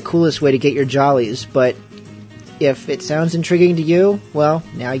exactly the coolest way to get your jollies, but if it sounds intriguing to you, well,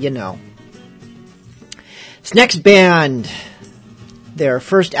 now you know. This next band, their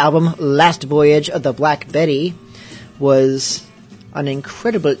first album, Last Voyage of the Black Betty, was an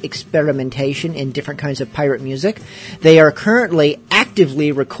incredible experimentation in different kinds of pirate music. They are currently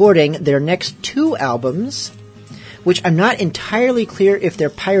actively recording their next two albums, which I'm not entirely clear if they're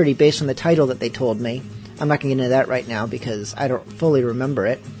piratey based on the title that they told me. I'm not going to get into that right now because I don't fully remember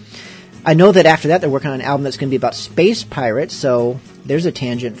it. I know that after that they're working on an album that's going to be about space pirates, so there's a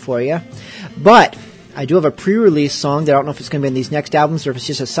tangent for you. But I do have a pre-release song that I don't know if it's going to be in these next albums or if it's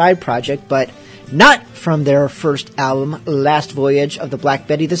just a side project, but not from their first album, Last Voyage of the Black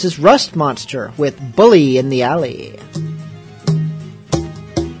Betty. This is Rust Monster with Bully in the Alley.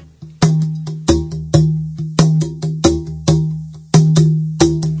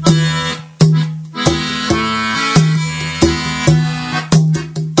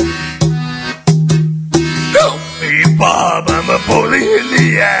 Bob, I'm a bully in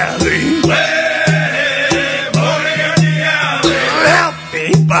the alley. Hey, bully in the alley. Help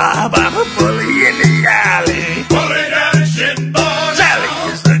me, Bob, I'm a bully in the alley. Bully down the shit, boy. Sally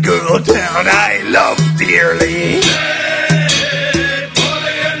is the girl down I love dearly. Hey,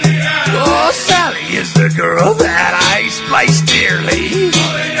 bully in the alley. Oh, Sally is the girl that I splice dearly.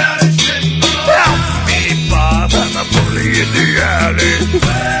 Bully down the shit, boy. Help me, Bob, I'm a bully in the alley.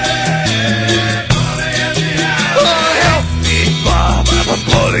 Hey, bully in the alley. Oh, help me, Bob, I'm a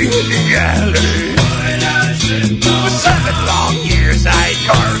bully in the alley. For 7 long years I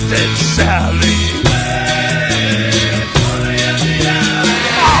guarded Sally.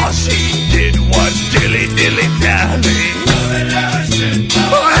 All she did was dilly-dilly-dally.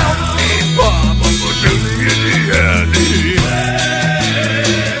 Oh, help me, Bob, I'm a bully in the alley.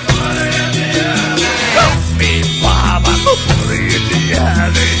 Help me, Bob, I'm a bully in the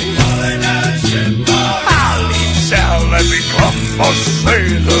alley. I'll leave Sal and become a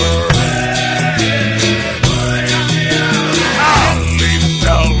sailor.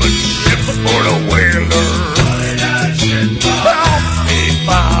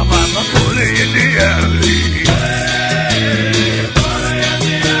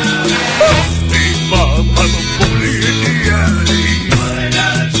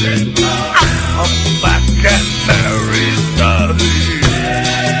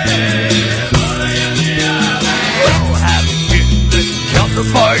 the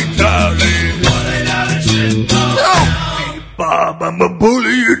vitality. Bob, I'm a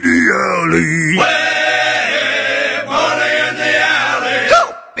bully in the alley. Way, bully in the alley.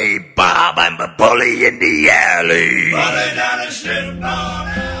 Help me, Bob, I'm a bully in the alley. Bully down the strip on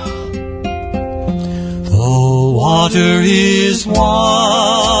The water is wide,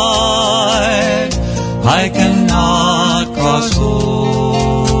 I cannot cross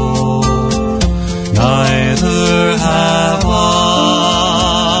over, neither have I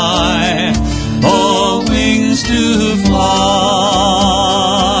wings to fly.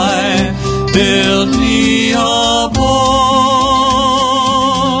 Build me a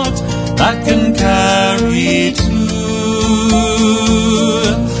boat that can carry two,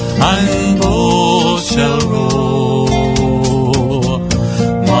 and both shall row,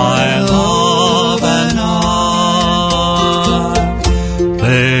 my love and I.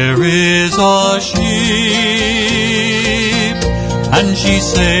 There is a ship, and she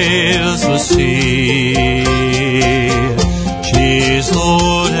sails the sea. She's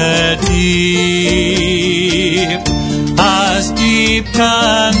loaded deep, as deep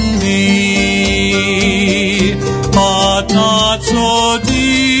can be, but not so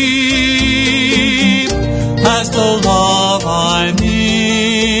deep as the love I'm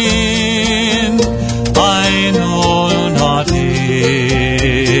in. I know not if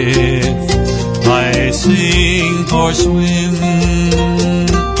I sink or swim.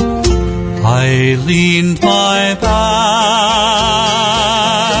 I leaned my back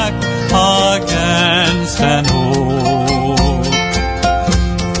against an oak,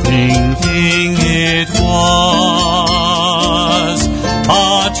 thinking it was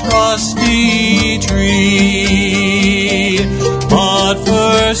a trusty tree, but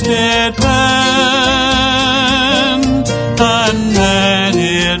first it bent and then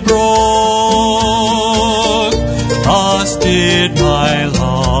it broke. Thus did my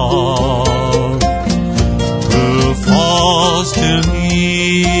love prove false to me.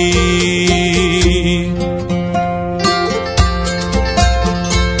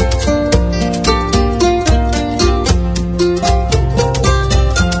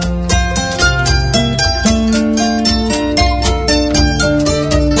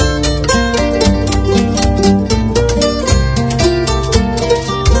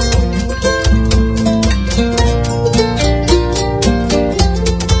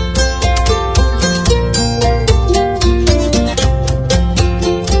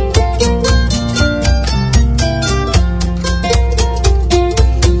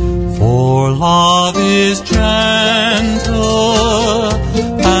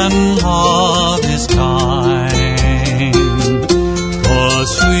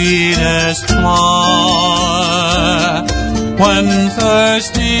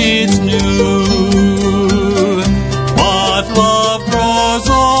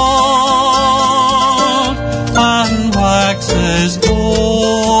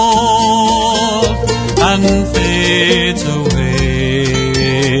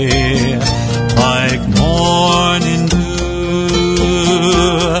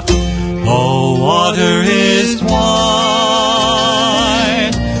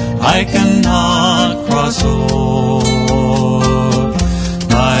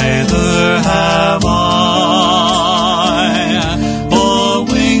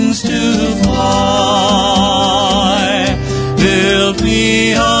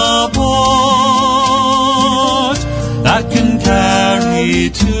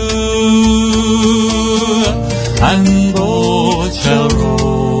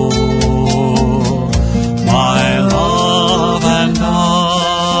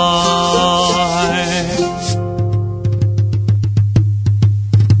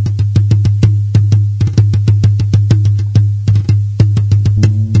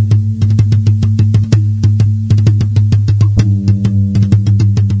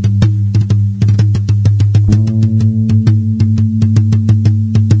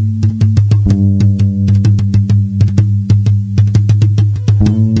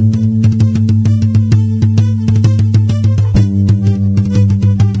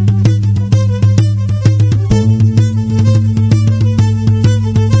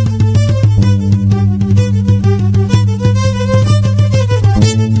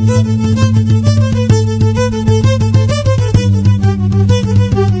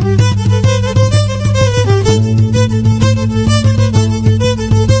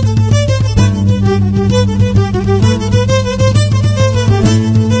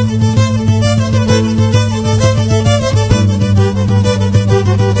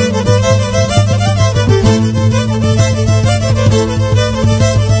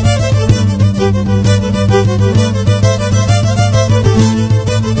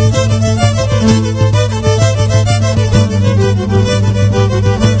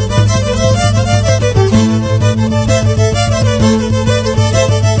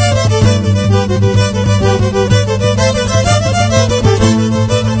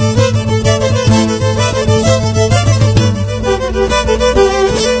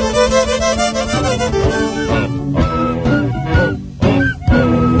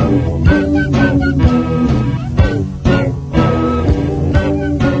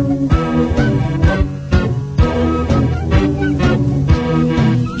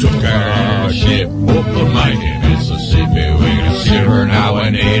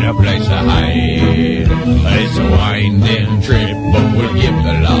 will give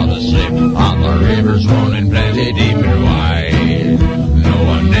the law the slip on the rivers running plenty deep and wide. No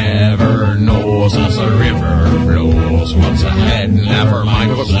one ever knows as the river flows what's ahead, never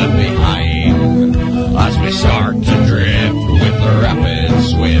mind what's left behind. As we start to drift with the rapid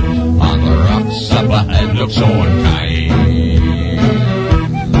swift on the rocks up ahead look so unkind.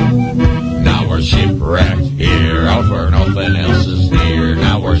 Now we're shipwrecked here, out where nothing else is near.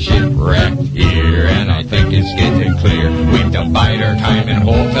 Now we're shipwrecked here, and I think it's getting clear. We divide our time and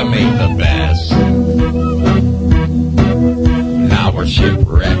hope to make the best. Now we're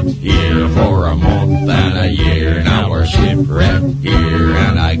shipwrecked here for a month and a year. Now we're shipwrecked here,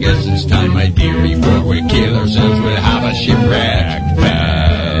 and I guess it's time, my dear, before we kill ourselves, we'll have a shipwreck fest.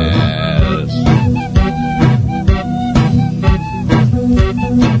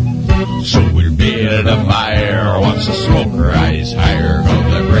 So we'll build a fire once the smoke rise higher, call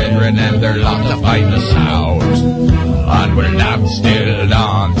the brethren and their lot to find us out. And we'll not still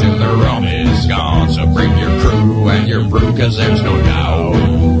on till the rum is gone. So bring your crew and your brew, cause there's no doubt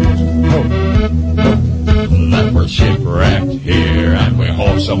that we're shipwrecked here, and we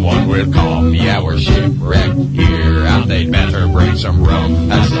hope someone will come. Yeah, we're shipwrecked here, and they'd better bring some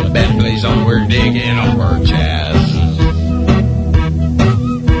rum. As the bed plays on, we're digging up our chests.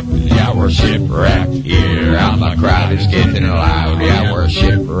 Yeah, we're shipwrecked here, and the crowd is getting loud. Yeah, we're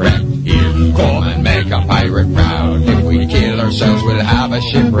shipwrecked here, come and make a pirate proud. If we kill ourselves, we'll have a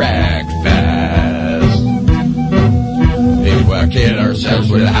shipwreck fest. If we kill ourselves,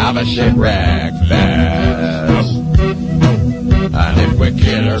 we'll have a shipwreck fest. And if we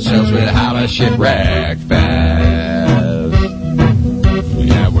kill ourselves, we'll have a shipwreck fest.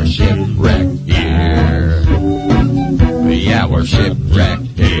 Yeah, we're shipwrecked here. Yeah, we're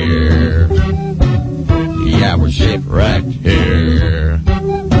shipwrecked here. Yeah, we're shipwrecked here.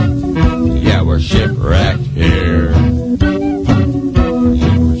 Yeah, we're shipwrecked here.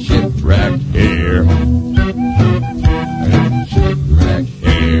 Yeah, we're shipwrecked here. Shipwrecked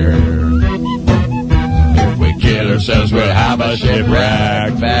here. If we kill ourselves, we'll have a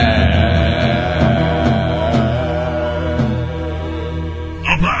shipwreck fest.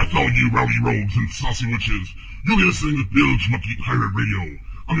 A blast, all you rowdy rogues and saucy witches. You'll be listening to Bilge Monkey Pirate Radio.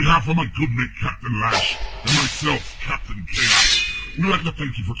 On behalf of my good mate Captain Lash and myself, Captain Chaos, we'd like to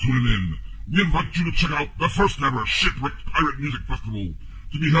thank you for tuning in. We invite you to check out the first ever Shipwrecked Pirate Music Festival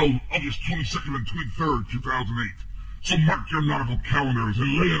to be held August 22nd and 23rd, 2008. So mark your nautical calendars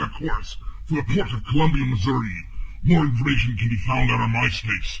and lay in a course for the port of Columbia, Missouri. More information can be found on our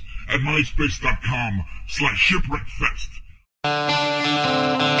MySpace at myspace.com/shipwreckfest.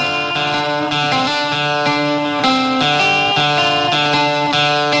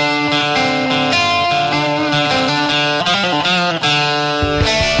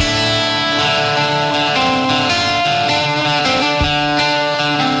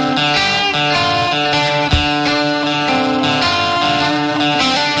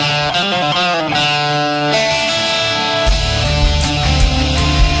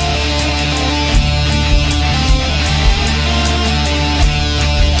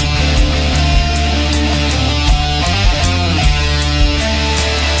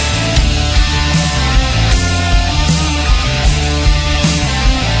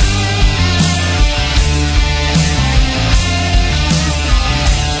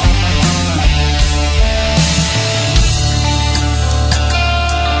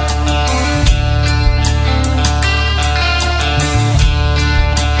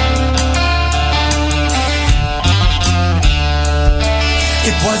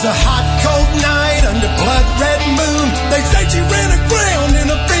 was a hot, cold night under blood-red moon. They say she ran aground in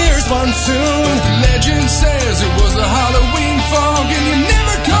a fierce monsoon. But the legend says it was a Halloween fog, and you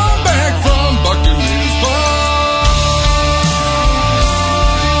never come back from Buccaneers Ball.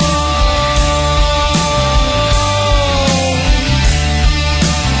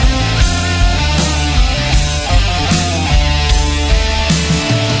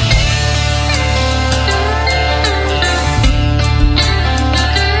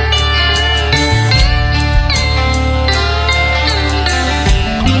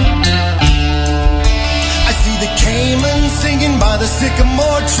 By the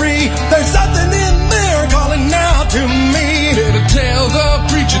sycamore tree, there's something in there calling now to me. Better tell the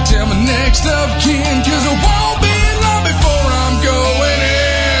preacher, tell my next of kin, 'cause it won't be long before I'm going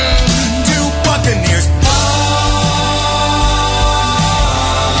in to Buccaneers.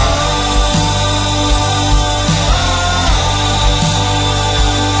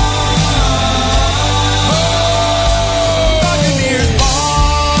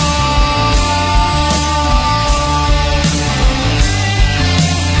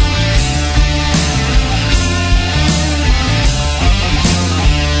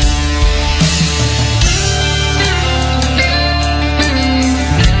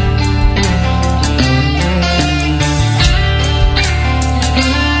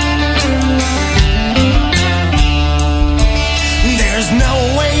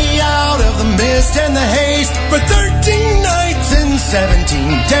 sail way out of the mist and the haze for 13 nights and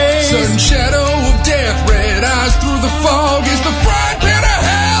 17 days. Sudden shadow of death, red eyes through the fog is the frying pan of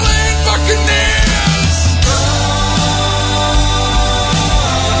hell and Buccaneers.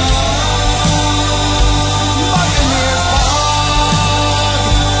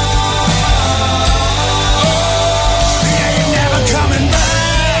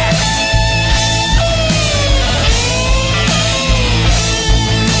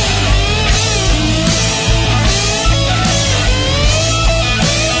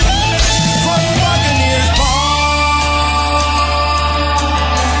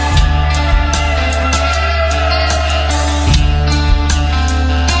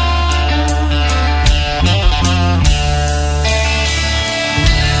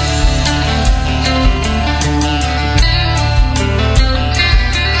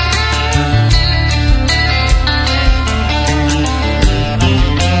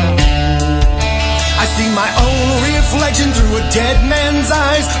 Through a dead man's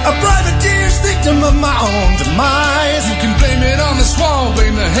eyes, a privateer's victim of my own demise. You can blame it on the swamp,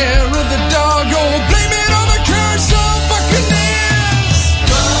 blame the hair of the dog, or blame it on the curse of Buccaneers.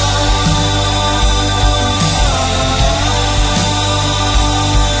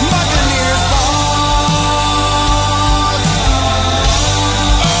 Buccaneers bog.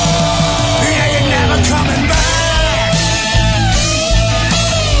 Yeah, you're never coming back.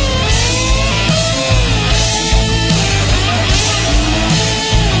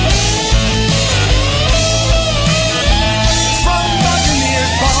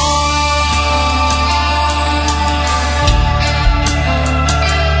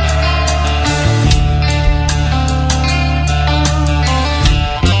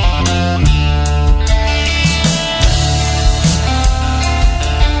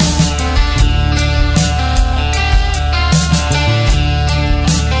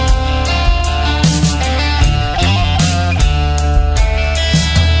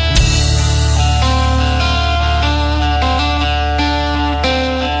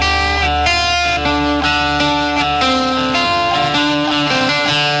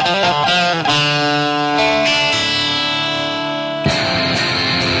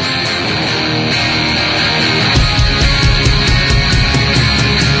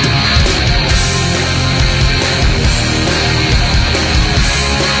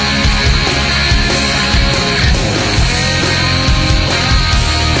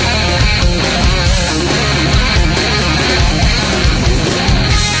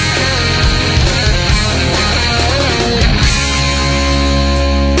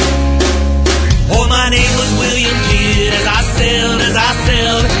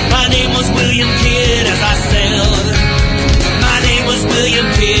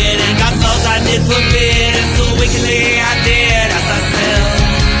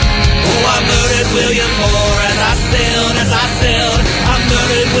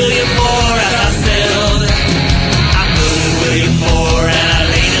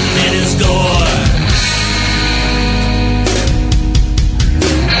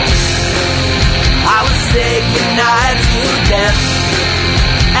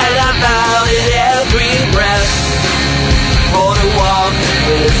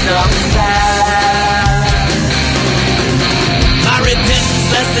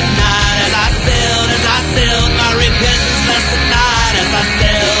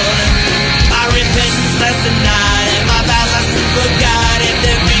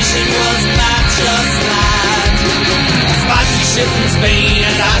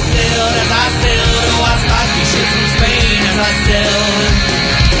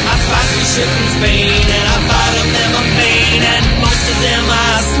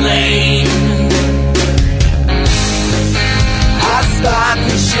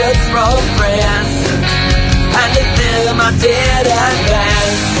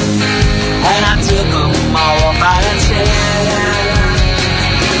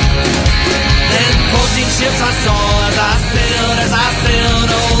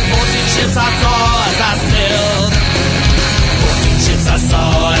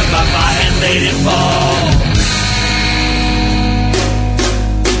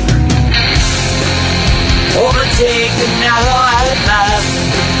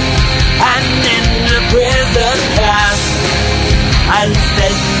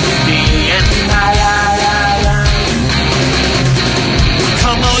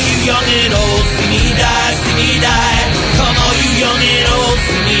 Come all you young and old, see me die, see me die. Come all you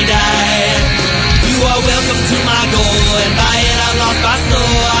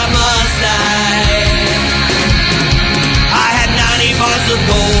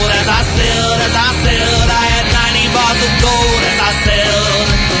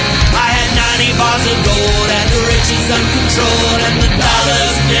control and the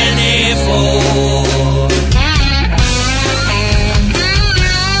dollars plentiful.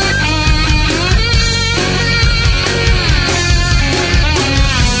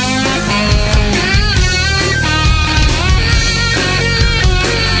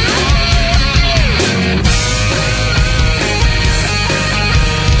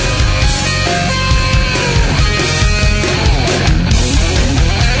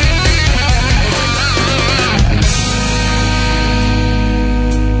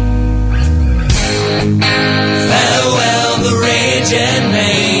 Farewell, the raging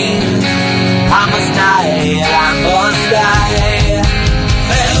main. I must die, I must die.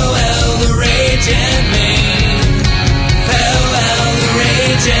 Farewell, the raging main. Farewell, the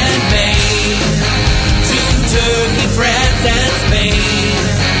raging main. To Turkey, France, and Spain,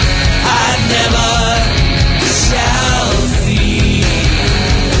 I never shall see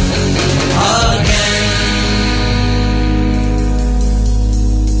again.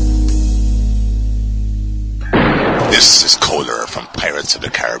 This is Kohler from Pirates of the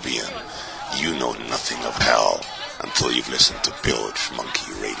Caribbean. You know nothing of hell until you've listened to Bilge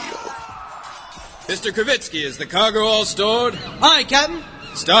Monkey Radio. Mr. Kravitsky, is the cargo all stored? Aye, Captain.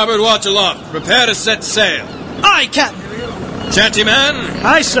 Starboard watch aloft. Prepare to set sail. Aye, Captain. Chanty man.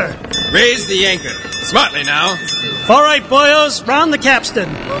 Aye, sir. Raise the anchor. Smartly now. All right, boyos, round the capstan.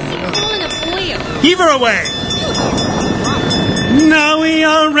 Heave her away. Now we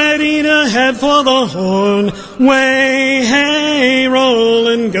are ready to head for the Horn. Way, hey, roll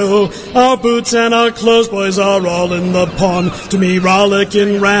and go. Our boots and our clothes, boys, are all in the pond. To me,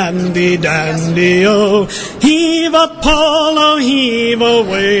 rollicking randy dandy, oh. Heave up, Paul, oh, heave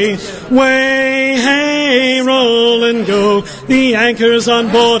away. Way, hey, roll and go. The anchor's on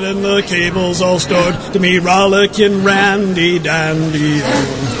board and the cable's all stored. To me, rollicking randy dandy,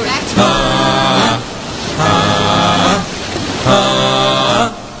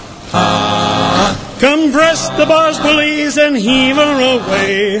 Compress the bars, pulleys, and heave her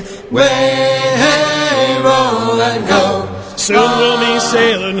away. Way, hey, roll and go. Soon we'll be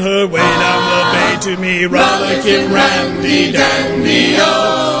sailing her way down the bay. To me, rollicking randy dandy,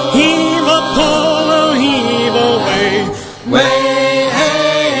 oh. Heave a Paul, oh, heave away. Way,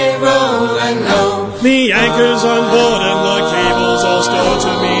 hey, roll and go. The anchor's on board and the cable's all stored.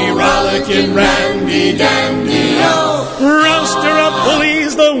 To me, rollicking randy dandy, oh. Roust her up,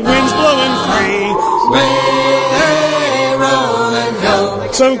 pulleys, the wind's blowing free. Way, hey, roll and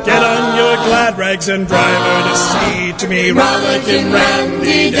go. So get on your glad rags and drive her to sea. To me, rollicking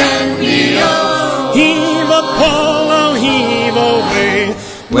randy dandy, oh. Heave a Paul, oh, heave away.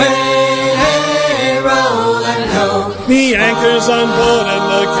 Way, hey, roll and go. The anchor's on board and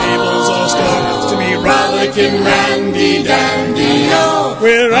the cable's all stored. To me, rollicking randy dandy, oh.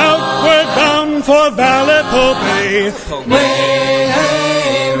 We're outward bound for Vallejo Bay. Way,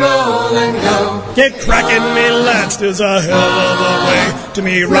 hey, roll and go. Get cracking, me lads, 'tis a hell of a way. To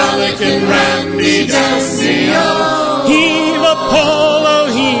me, rollicking randy dandy, oh. Heave a Paul, oh,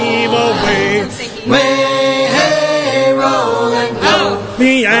 heave away. Way, hey, roll and go.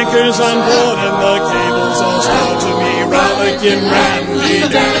 The anchor's on board and the cable's all stored. To me, rollicking randy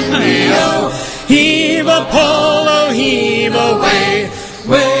dandy, oh. Heave a Paul, oh, heave away.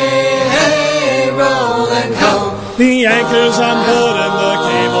 Way, hey, roll and go. The anchor's on board and the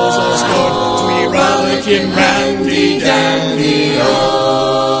cable's all stored. To me, rollicking randy dandy,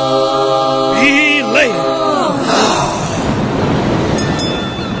 oh. Be late.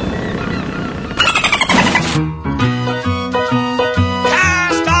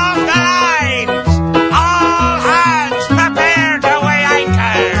 Cast off the lines! All hands prepare to weigh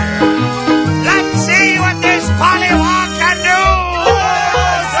anchor! Let's see what this pollywog can do!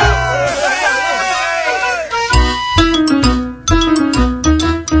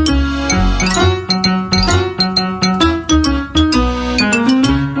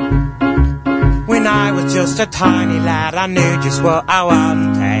 When I was just a tiny lad, I knew just what I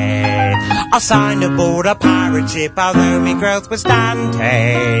wanted. I signed aboard a pirate ship, although my growth was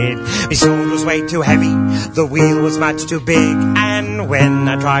stunted. My sword was way too heavy, the wheel was much too big, and when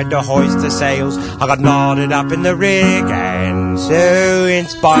I tried to hoist the sails, I got knotted up in the rig. And so, in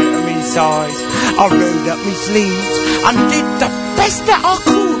spite of me size, I rolled up my sleeves and did the best that I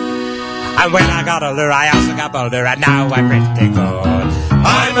could. And when I got older, I also got bolder, and now I'm pretty good.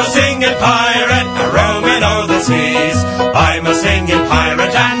 I'm a singing pirate, a roaming o'er the seas. I'm a singing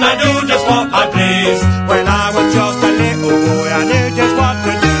pirate, and I do just what I please. When I was just a little boy, I knew just what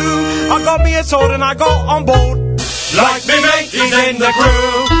to do. I got me a sword and I got on board, like me mateys in the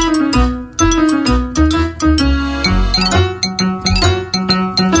crew.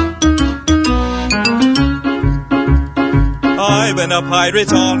 I've been a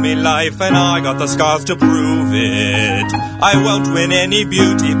pirate all me life, and I got the scars to prove it. I won't win any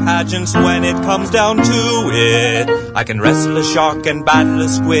beauty pageants when it comes down to it. I can wrestle a shark and battle a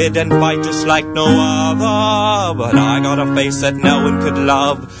squid and fight just like no other, but I got a face that no one could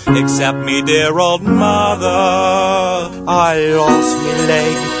love except me dear old mother. I lost me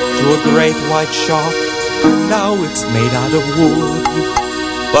leg to a great white shark, and now it's made out of wood.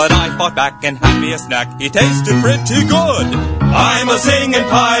 But I fought back and had me a snack, he tasted pretty good. I'm a singing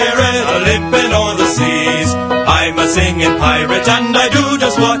pirate, a limping o'er the seas. I'm a singing pirate and I do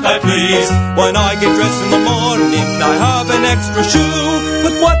just what I please. When I get dressed in the morning, I have an extra shoe.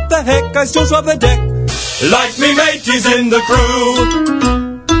 But what the heck, I still swab the deck like me mateys in the crew.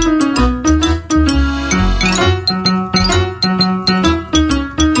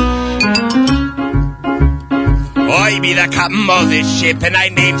 I be the captain of this ship, and I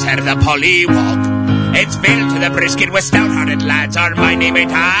names her the Pollywog. It's filled to the brisket with stout-hearted lads, or my name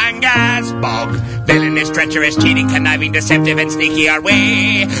ain't Angus Bog. Villainous, treacherous, cheating, conniving, deceptive, and sneaky our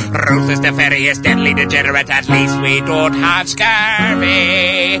way. Ruthless, nefarious, deadly, degenerate, at least we don't have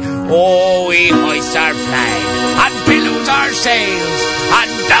scurvy. Oh, we hoist our flag, and billows our sails, and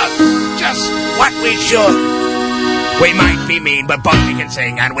does just what we should. We might be mean, but both we can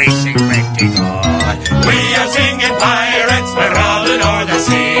sing, and we sing pretty good. We are singing pirates, we're rolling o'er the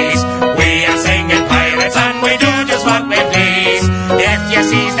seas. We are singing pirates, and we do just what we please. If you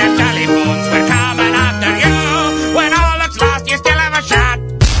seize them jolly bones, we're coming after you. When all looks lost, you still have a shot.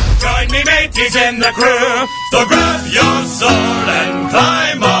 Join me, mateys, in the crew. So grab your sword and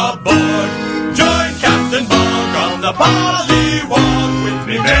climb aboard. Join Captain Bog on the Pollywog with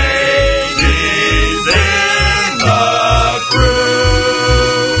me, mateys in the crew.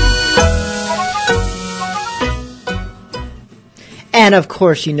 And of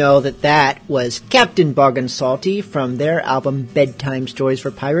course you know that was Captain Bog and Salty from their album Bedtime Stories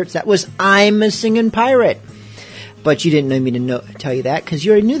for Pirates. That was I'm a Singin' Pirate. But you didn't need me to tell you that, because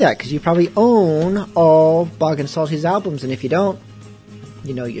you already knew that, because you probably own all Bog and Salty's albums, and if you don't,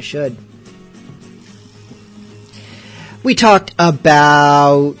 you know you should. We talked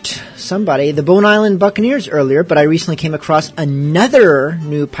about somebody, the Bone Island Buccaneers, earlier, but I recently came across another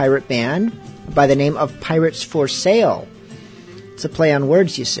new pirate band by the name of Pirates for Sale. It's a play on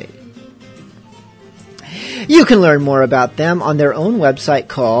words, you see. You can learn more about them on their own website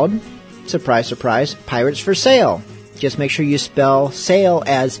called, surprise, surprise, Pirates for Sale. Just make sure you spell sale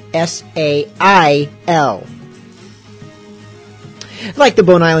as S-A-I-L. Like the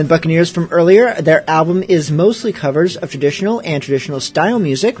Bone Island Buccaneers from earlier, their album is mostly covers of traditional and traditional style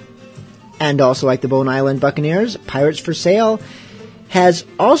music. And also like the Bone Island Buccaneers, Pirates for Sale has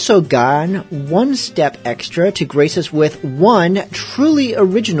also gone one step extra to grace us with one truly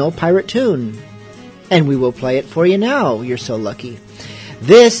original pirate tune. And we will play it for you now. You're so lucky.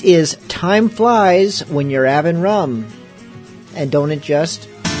 This is Time Flies When You're Having Rum. And don't it just?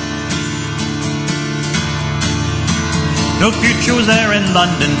 No future was there in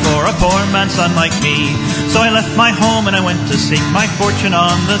London for a poor man's son like me. So I left my home and I went to seek my fortune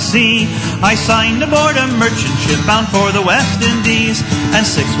on the sea. I signed aboard a merchant ship bound for the West Indies, and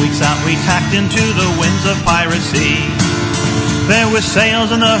 6 weeks out we tacked into the winds of piracy. There were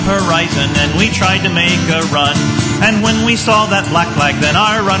sails on the horizon and we tried to make a run, and when we saw that black flag then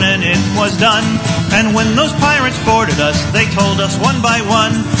our running it was done. And when those pirates boarded us, they told us one by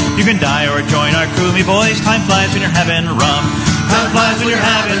one, you can die or join our crew, me boys, time flies when you're having rum. Time flies when you're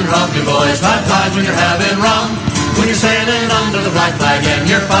having rum, me boys, time flies when you're having rum. When you're sailing under the black flag and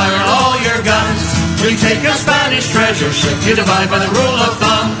you're firing all your guns. When you take a Spanish treasure ship, you divide by the rule of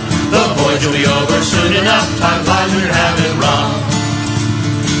thumb. The voyage will be over soon enough, time flies when you're having rum.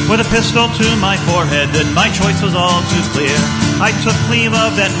 With a pistol to my forehead, that my choice was all too clear, I took leave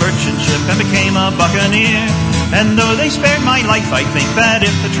of that merchant ship and became a buccaneer. And though they spared my life, I think that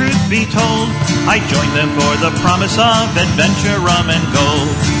if the truth be told, I joined them for the promise of adventure, rum, and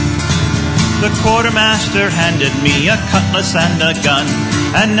gold. The quartermaster handed me a cutlass and a gun,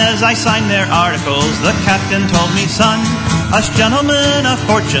 and as I signed their articles, the captain told me, son, us gentlemen of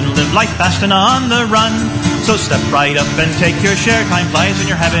fortune live life fast and on the run. So step right up and take your share, time flies when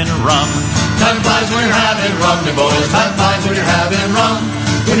you're having rum. Time flies when you're having rum, me boys, time flies when you're having rum.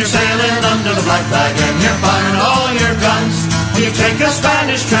 When you're sailing under the black flag and you're firing all your guns. When you take a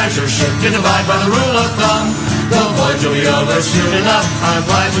Spanish treasure ship, you divide by the rule of thumb. The voyage will be over soon enough, time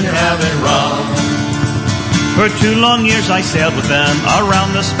flies when you're having rum. For 2 long years I sailed with them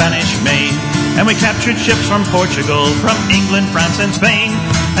around the Spanish Main, and we captured ships from Portugal, from England, France, and Spain.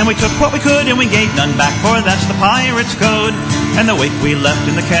 And we took what we could and we gave none back, for that's the pirate's code. And the wake we left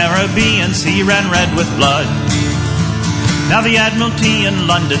in the Caribbean Sea ran red with blood. Now the Admiralty in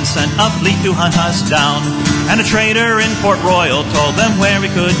London sent a fleet to hunt us down, and a trader in Port Royal told them where we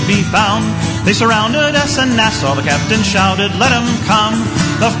could be found. They surrounded us in Nassau, the captain shouted, "Let 'em come.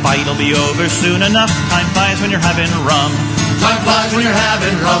 The fight'll be over soon enough. Time flies when you're having rum." Time flies when you're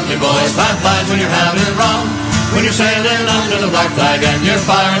having rum, me boys. Time flies when you're having rum. When you're sailing under the black flag and you're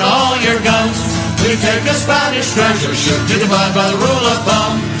firing all your guns. When you take a Spanish treasure ship to divide by the rule of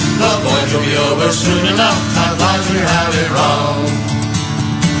thumb. The voyage will be over soon enough. Time flies when you're having rum.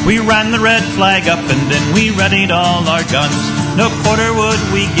 We ran the red flag up and then we readied all our guns. No quarter would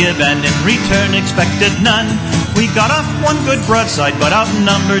we give and in return expected none. We got off one good broadside but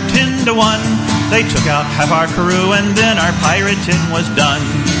outnumbered 10 to 1. They took out half our crew and then our pirating was done.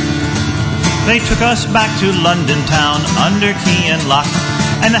 They took us back to London town under key and lock,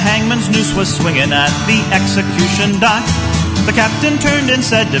 and the hangman's noose was swinging at the execution dock. The captain turned and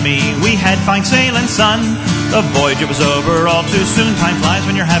said to me, "We had fine sailing, son. The voyage was over all too soon. Time flies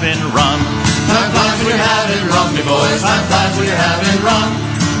when you're having rum." Time flies when you're having rum, me boys. Time flies when you're having rum.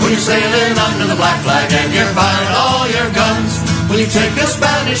 When you're sailing under the black flag and you're firing all your guns. When you take a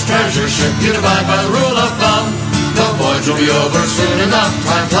Spanish treasure ship, you divide by the rule of thumb. The voyage will be over soon enough.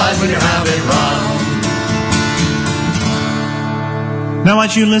 Time flies when you're having rum. Now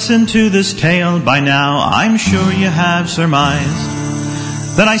as you listen to this tale by now, I'm sure you have surmised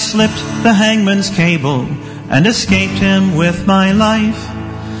that I slipped the hangman's cable and escaped him with my life.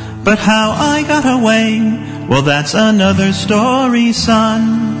 But how I got away, well that's another story, son.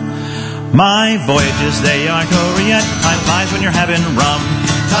 My voyages, they aren't over yet. Time flies when you're having rum.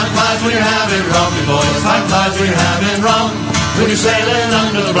 Time flies when you're having rum, me boys. Time flies when you're having rum. When you're sailing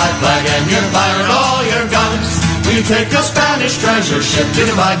under the black flag and you're firing all your guns. When you take a Spanish treasure ship to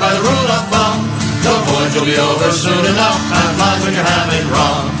divide by the rule of thumb. The voyage will be over soon enough. Time flies when you're having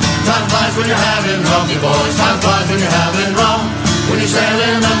rum. Time flies when you're having rum, me boys. Time flies when you're having rum. When you're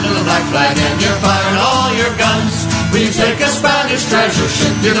sailing under the black flag and you're firing all your guns. When you take a Spanish treasure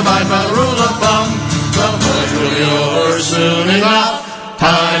ship to divide by the rule of thumb. The voyage will be over soon enough.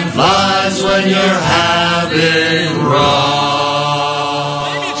 Time flies when you're having rum.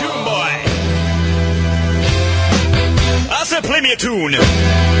 Play me a tune, boy. I said play me a tune.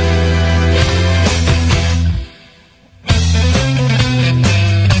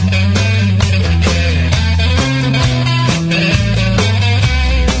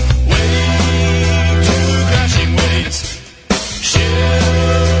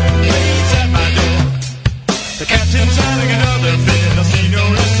 The captain's having another fit. I'll see no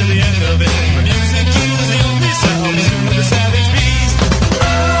rest to the end of it. For music is the only sound to the savage beast.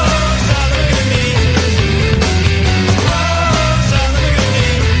 Oh, sound look at me. Oh, sound look at me.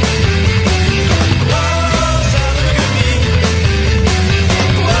 Oh, sound look at me.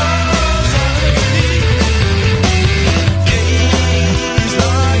 Oh, sound look at me. Gaze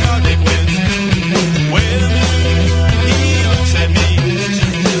like Arctic wind when he looks at me.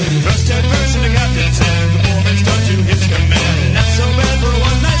 First head first in the captain's hand. Done to his command. Not so bad for a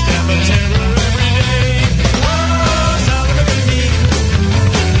one night stand, but terror every day. Whoa, Sal, look at me.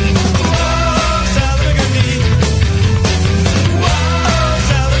 Whoa, Sal, look at me. Whoa,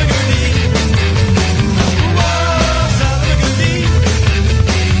 Sal, look at me. Whoa, Sal, look at me.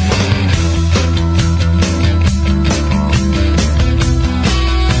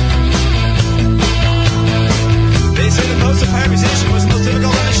 They say the post of pirate musician was the most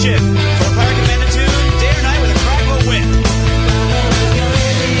difficult on the ship. For a pirate commander too.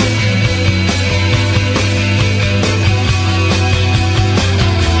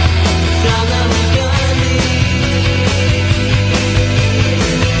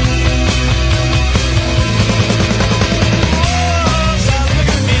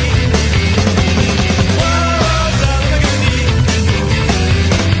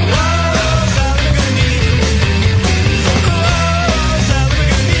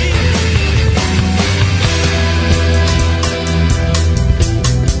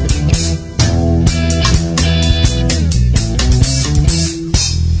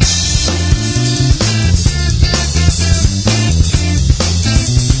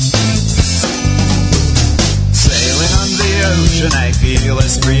 I feel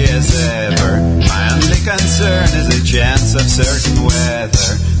as free as ever. My only concern is the chance of certain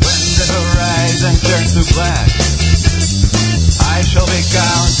weather. When the horizon turns to black, I shall be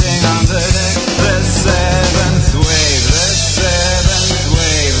counting on the deck the seventh wave, the seventh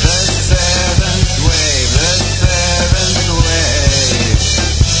wave, the seventh wave, the seventh wave.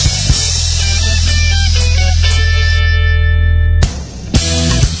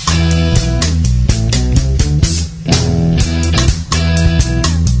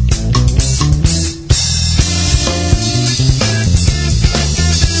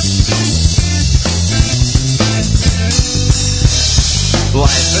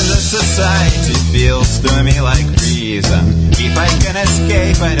 it feels to me like reason. If I can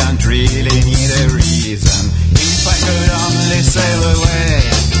escape, I don't really need a reason. If I could only sail away,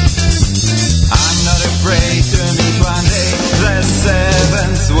 I'm not afraid to meet one day the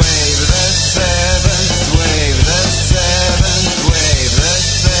seventh wave, the seventh wave, the seventh wave, the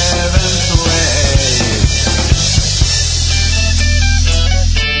seventh wave.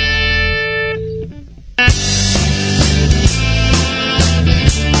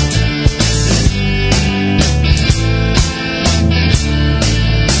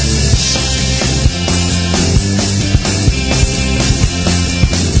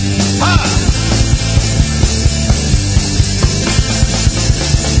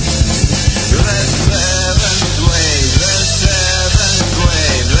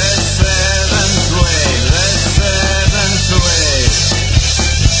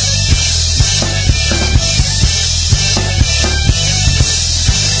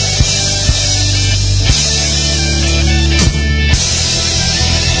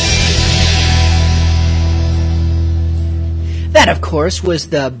 That, of course, was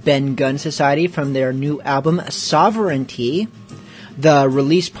the Ben Gunn Society from their new album, Sovereignty, the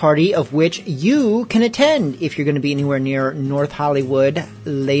release party of which you can attend if you're going to be anywhere near North Hollywood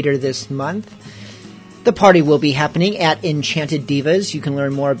later this month. The party will be happening at Enchanted Divas. You can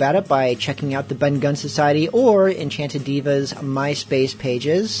learn more about it by checking out the Ben Gunn Society or Enchanted Divas MySpace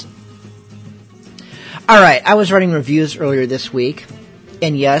pages. Alright, I was writing reviews earlier this week,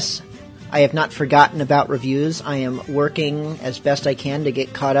 and yes, I have not forgotten about reviews. I am working as best I can to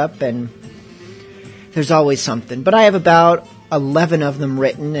get caught up, and there's always something. But I have about 11 of them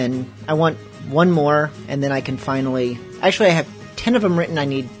written, and I want one more, and then I can finally... Actually, I have 10 of them written,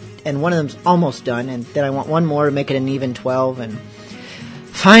 and one of them's almost done, and then I want one more to make it an even 12, and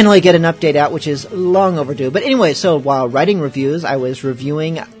finally get an update out, which is long overdue. But anyway, so while writing reviews, I was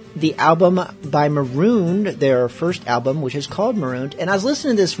reviewing the album by Marooned, their first album, which is called Marooned, and I was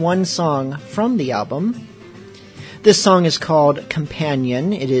listening to this one song from the album. This song is called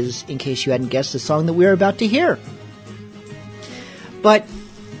Companion. It is, in case you hadn't guessed, the song that we're about to hear. But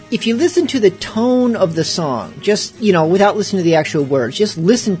if you listen to the tone of the song, just, without listening to the actual words, just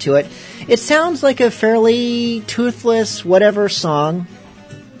listen to it, it sounds like a fairly toothless, whatever song.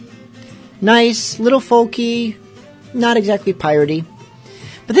 Nice, little folky, not exactly piratey.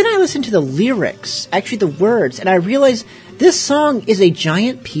 But then I listened to the lyrics, actually the words, and I realized this song is a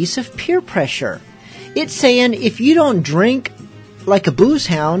giant piece of peer pressure. It's saying, if you don't drink like a booze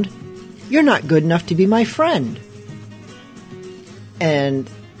hound, you're not good enough to be my friend. And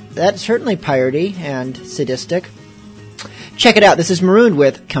that's certainly piratey and sadistic. Check it out. This is Marooned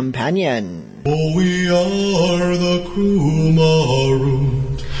with Companion. Oh, we are the crew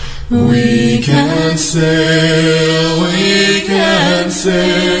marooned. We can sail, we can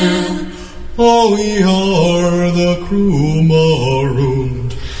sail. Oh, we are the crew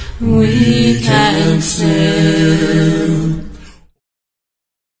marooned. We can sail.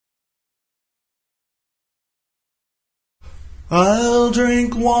 I'll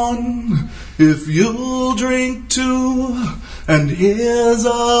drink one if you'll drink two, and here's a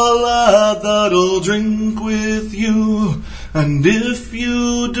lad that'll drink with you. And if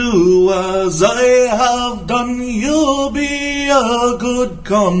you do as I have done, you'll be a good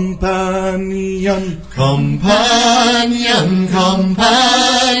companion. Companion,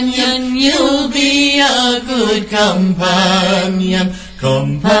 companion, you'll be a good companion.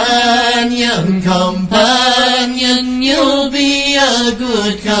 Companion, companion, you'll be a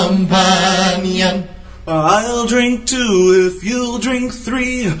good companion. I'll drink two if you'll drink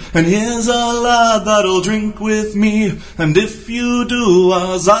three, and here's a lad that'll drink with me. And if you do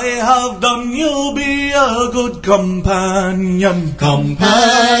as I have done, you'll be a good companion.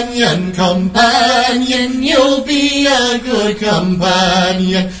 Companion, companion, you'll be a good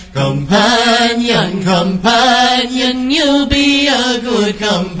companion. Companion, companion, you'll be a good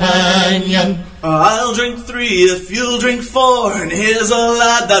companion. I'll drink three if you'll drink four, and here's a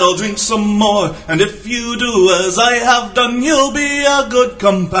lad that'll drink some more. And if you do as I have done, you'll be a good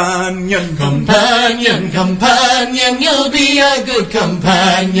companion. Companion, companion, you'll be a good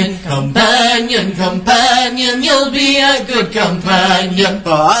companion. Companion, companion, you'll be a good companion.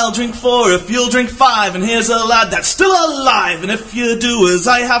 I'll drink four if you'll drink five, and here's a lad that's still alive. And if you do as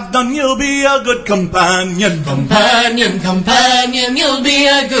I have done, you'll be a good companion. Companion, companion, you'll be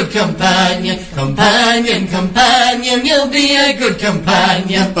a good companion. Companion, companion, you'll be a good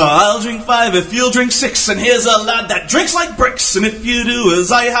companion. I'll drink 5 if you'll drink 6, and here's a lad that drinks like bricks, and if you do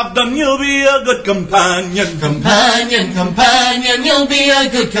as I have done, you'll be a good companion. Companion, companion, you'll be a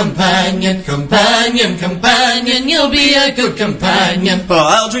good companion. Companion, companion, you'll be a good companion.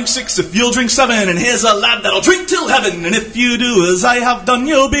 I'll drink 6 if you'll drink 7, and here's a lad that'll drink till heaven, and if you do as I have done,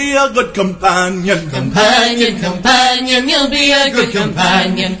 you'll be a good companion. Companion, companion, you'll be a good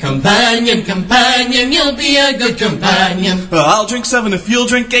companion. Companion, companion, you'll be a good companion. I'll drink 7 if you'll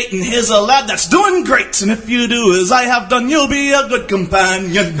drink 8, and here's a lad that's doing great, and if you do as I have done, you'll be a good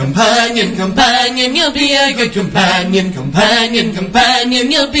companion. Companion, companion, you'll be a good companion. Companion,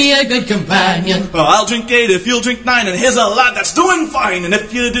 companion, you'll be a good companion. I'll drink 8 if you'll drink 9, and here's a lad that's doing fine, and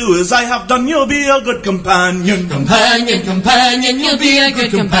if you do as I have done, you'll be a good companion. Companion, companion, you'll be a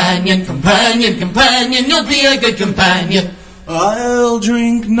good companion. Companion, companion, you'll be a good companion. I'll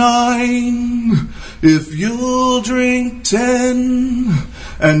drink 9 if you'll drink 10,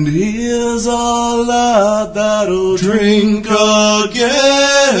 and here's a lad that'll drink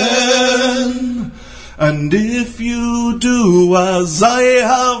again. And if you do as I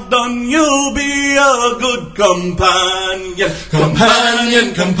have done, you'll be a good companion.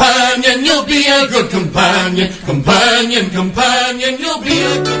 Companion, companion, you'll be a good companion. Companion, companion, you'll be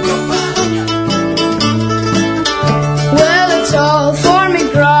a good companion. Well, it's all for me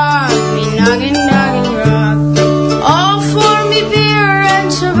grog, me noggin, noggin grog. All for me beer and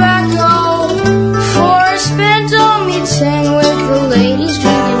tobacco. For I spent all me tin with the ladies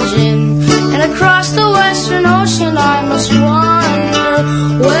drinking gin. And across the western ocean I must wander.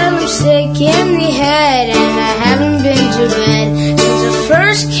 Well, I'm sick in the head and I haven't been to bed since I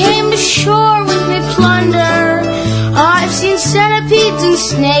first came ashore with me plunder. I've seen centipedes and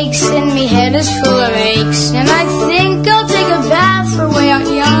snakes and me head is full of aches. And I think I'll take a bath for way out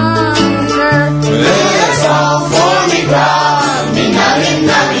yonder. Well, it's all for me grog, me noggin,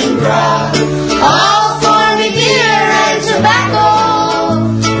 noggin grog. All for me beer and tobacco.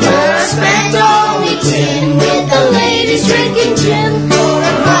 Where I spent all me tin with the ladies drinking gin. For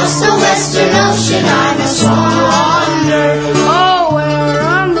across the western ocean I must wander. Oh, where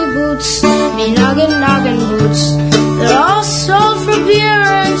are me boots, me noggin, noggin boots? They're all sold for beer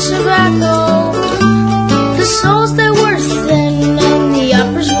and tobacco. The soles they were thin and the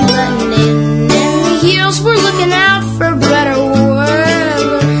uppers were letting in, and the heels were looking out for better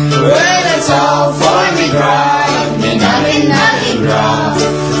weather. Well, it's all for me grog, me noggin, noggin grog.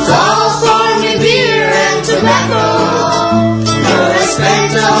 It's all for me beer and tobacco. Where I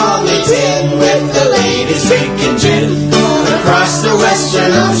spent all me tin with the ladies drinking gin. Across the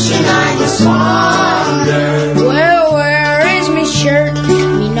western ocean I must wander. Well, where is me shirt,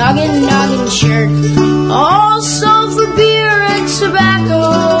 me noggin, noggin shirt? All sold for beer and tobacco.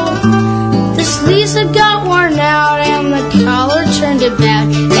 The sleeves had got worn out and the collar turned about,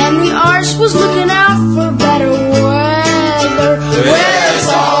 and the arse was looking out for better weather. Well, it's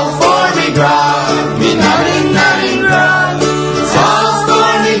all for me grog, me noggin, noggin grog. It's all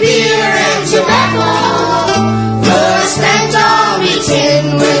for me beer and tobacco. Where I spent all me tin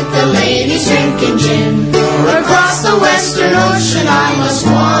with the ladies drinking gin. Across the western ocean I must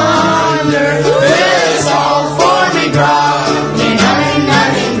wander. Well, it's all for me grog, me noggin,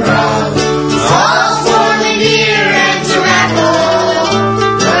 noggin grog. It's all for me beer and tobacco.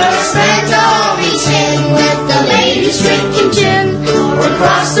 Where I spent all me tin with the ladies drinking gin.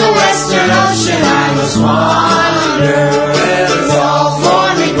 Across the western ocean I must wander. Well, it's all for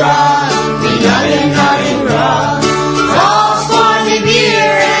me grog, me noggin, noggin grog. All for me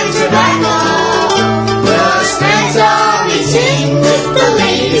beer and tobacco. Where I spent all me tin with the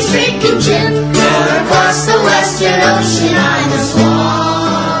ladies drinking gin. Across the western ocean I must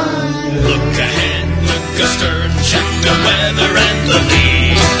wander. Look ahead, look astern, check the weather and the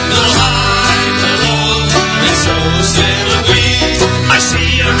lee. Little high, little low, and so sail we. I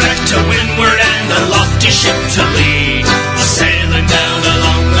see a wreck to windward and a lofty ship to lee, sailing down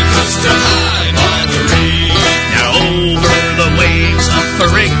along the coast of high Barbary. Now over the waves a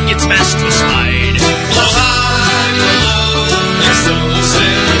frigate's mast will slide. Blow high, blow low, and so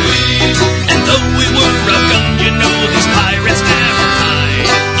sail we. And though we were outgunned, you know these pirates never hide.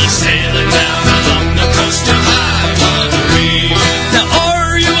 Sailing down along the coast of high Barbary. Now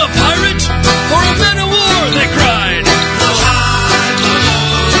are you a pirate or a man of war? They cried. Blow high, blow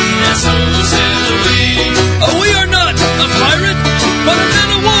low, and so sail we. Oh, we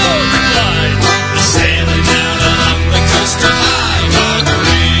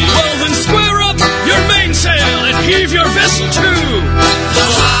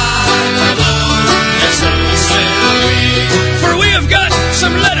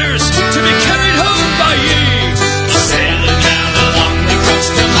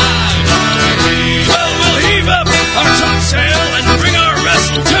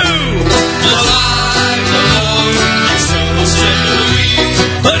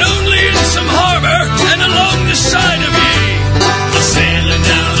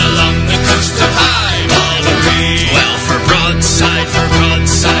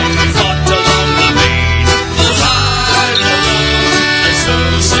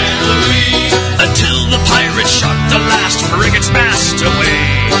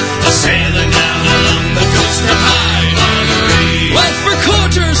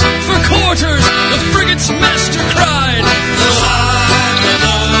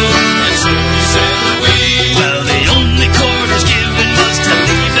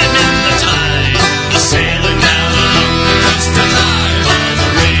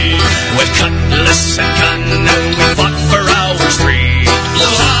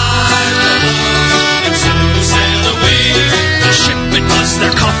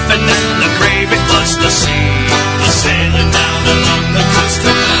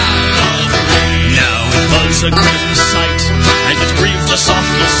was a grim sight, and it grieved us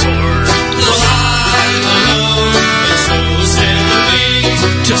awful sore. Well, I'm alone, and so sailed we,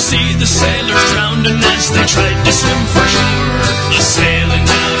 to see the sailors drowning as they tried to swim for shore. A sailing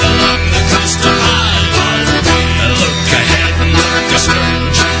down along the coast of Ireland, a look ahead and look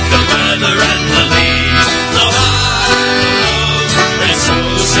astern, check the weather and the lee. Now I'm alone, and so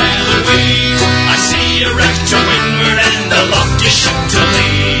sailed we, I see a wreck to windward and a lofty ship to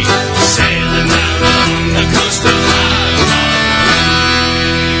lee, sailing down along the coast of Ireland.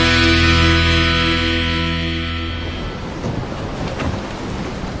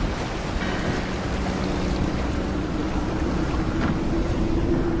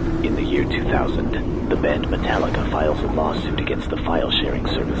 In the year 2000, the band Metallica files a lawsuit against the file-sharing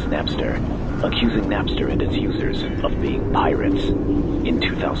service Napster, accusing Napster and its users of being pirates. In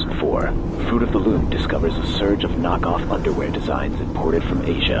 2004, Fruit of the Loom discovers a surge of knockoff underwear designs imported from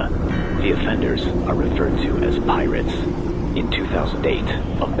Asia. The offenders are referred to as pirates. In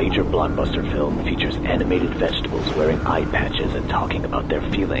 2008, a major blockbuster film features animated vegetables wearing eye patches and talking about their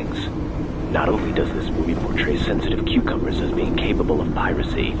feelings. Not only does this movie portray sensitive cucumbers as being capable of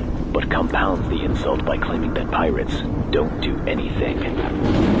piracy, but compounds the insult by claiming that pirates don't do anything.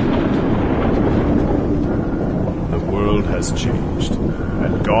 The world has changed,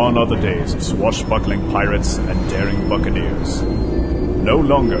 and gone are the days of swashbuckling pirates and daring buccaneers. No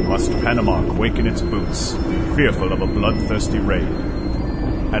longer must Panama quake in its boots, fearful of a bloodthirsty raid.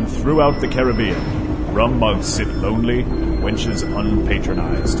 And throughout the Caribbean, rum mugs sit lonely and wenches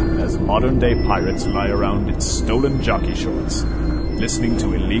unpatronized as modern-day pirates lie around in stolen jockey shorts, listening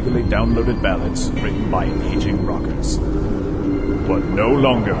to illegally downloaded ballads written by aging rockers. But no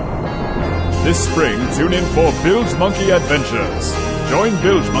longer. This spring, tune in for Bilge Monkey Adventures. Join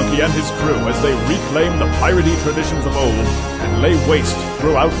Bilge Monkey and his crew as they reclaim the piratey traditions of old and lay waste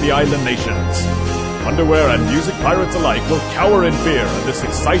throughout the island nations. Underwear and music pirates alike will cower in fear of this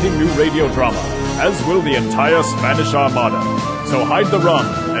exciting new radio drama, as will the entire Spanish Armada. So hide the rum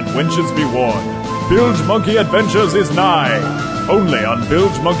and wenches be warned. Bilge Monkey Adventures is nigh, only on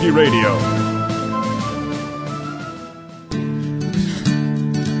Bilge Monkey Radio.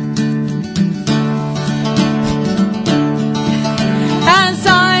 As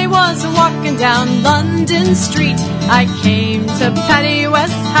I was walking down London Street, I came to Paddy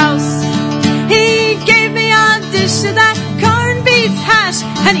West's house. He gave me a dish of that corned beef hash,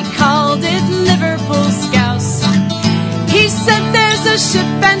 and he called it Liverpool Scouse. He said there's a ship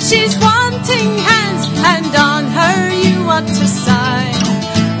and she's wanting hands, and on her you ought to sign.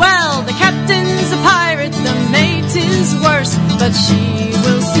 Well, the captain's a pirate, the mate is worse, but she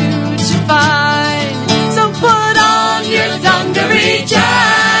will suit you fine. So put on your dungaree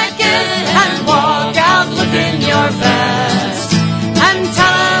jacket and walk out looking your best, and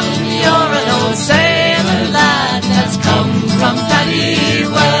tell him you're an old sailor lad that's come from Paddy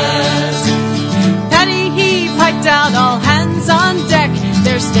West. Paddy, he piped out all hands on deck,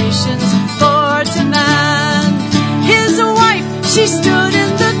 their stations for to man. His wife, she stood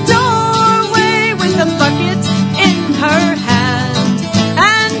in the doorway with a bucket in her hand,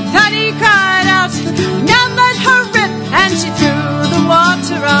 and Paddy cried out, now let her rip, and she threw the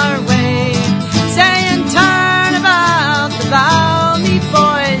water our way, saying, turn about the bow, me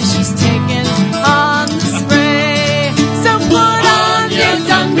boys, she's taken on the spray. So put on your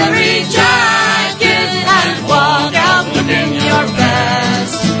dungaree jacket and walk out looking your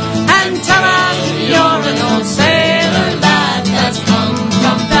best, and tell her you're an old sailor lad that's come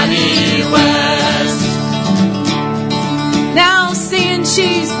from Paddy West. Now seeing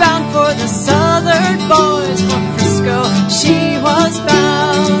she's bound for the southern boys, for Frisco she was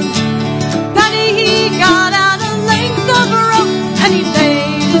bound. Paddy, he got out a length of rope and he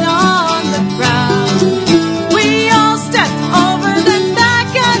laid it on the ground. We all stepped over then back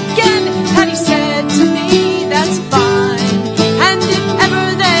again, and he said to me, that's fine. And if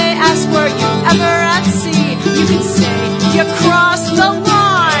ever they ask were you ever at sea, you can say you crossed the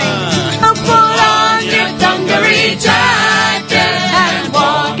line. Oh, put on your dungaree jacket and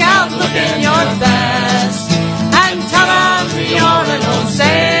walk out looking your best, and tell them you're an old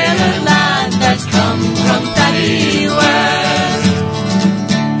sailor lad that's come from Paddy West.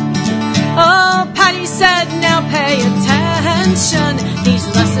 Oh, Paddy said, now pay attention, these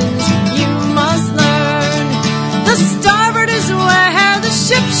lessons you must learn. The starboard is where the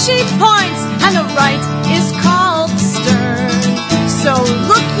ship she points, and the right is called the stern. So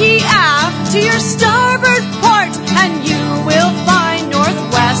look ye aft to your starboard port, and you will find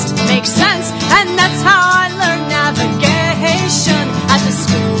northwest makes sense, and that's how I learned navigation at the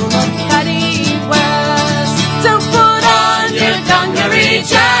school of Paddy West. So put on your dungaree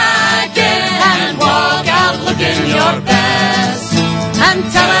jacket and walk out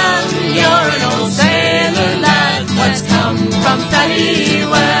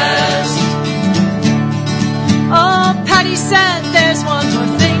said there's one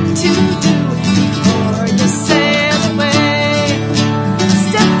more thing to do before you sail away.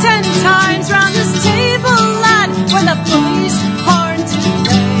 Step 10 times round this table, lad, when the police horn to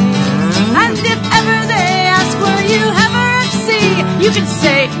play. And if ever they ask were you ever at sea, you can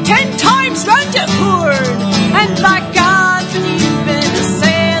say 10 times round to Hoorn. And by God, you've been a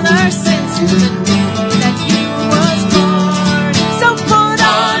sailor since the day that you was born. So put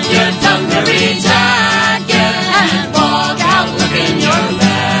on your dungaree jacket and walk out looking your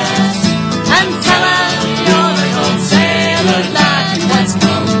best. And tell 'em you're the old sailor lad that's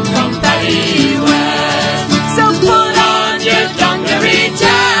come from Paddy West. So put on your dungaree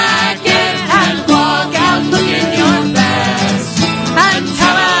jacket and walk out looking your best. And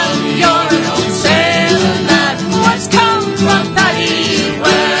tell 'em you're an old sailor lad what's come from Paddy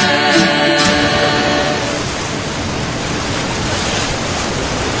West.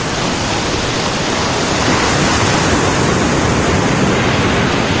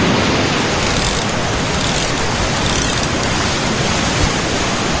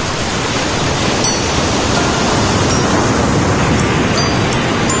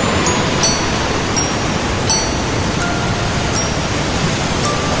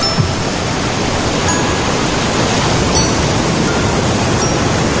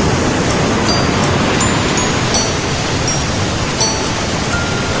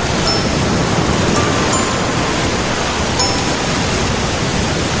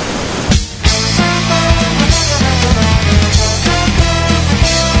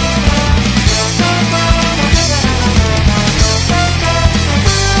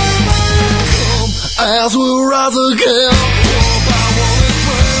 As we rise again, one by one is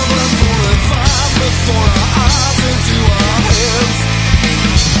brave and falling fast before our eyes into our heads.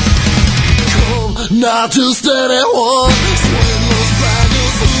 Come, not just anyone, swing those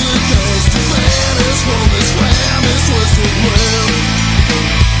bangers through the coast to vanish from this land, this twisted wind.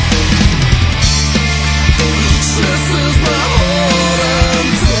 This is my heart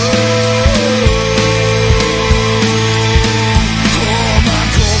and soul. Call my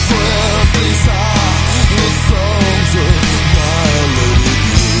cold friends, these are the songs of my lady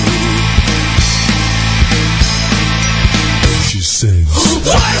blue. She sings.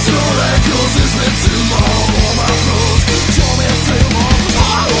 Why is your ankles? It's been too long. All my clothes, show me a sail on.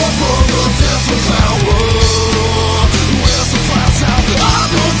 I want for the dance of power. Where's the fire sound? I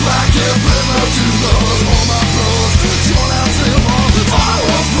look like it, bring her to love. All my clothes, show me a sail on. I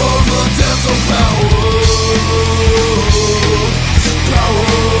want for the dance of power.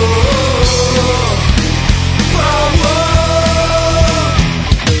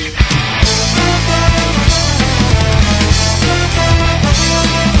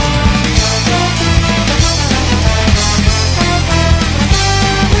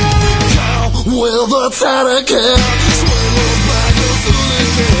 With the Titanic, swing those bangers through the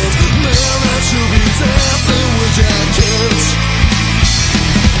kids. Man, that should be dancing with jackets.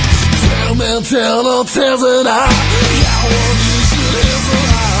 Tell me, tell no tales and I want you should hear so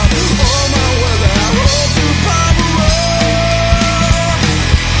high. On my way that road to Pomeroy.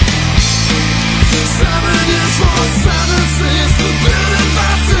 7 years for 7 seas, the beauty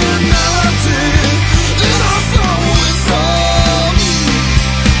fascinality in our soul we saw.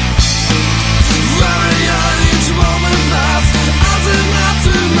 Very young, each moment lasts as if not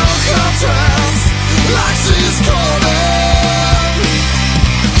to no contrast. Like she's calling me.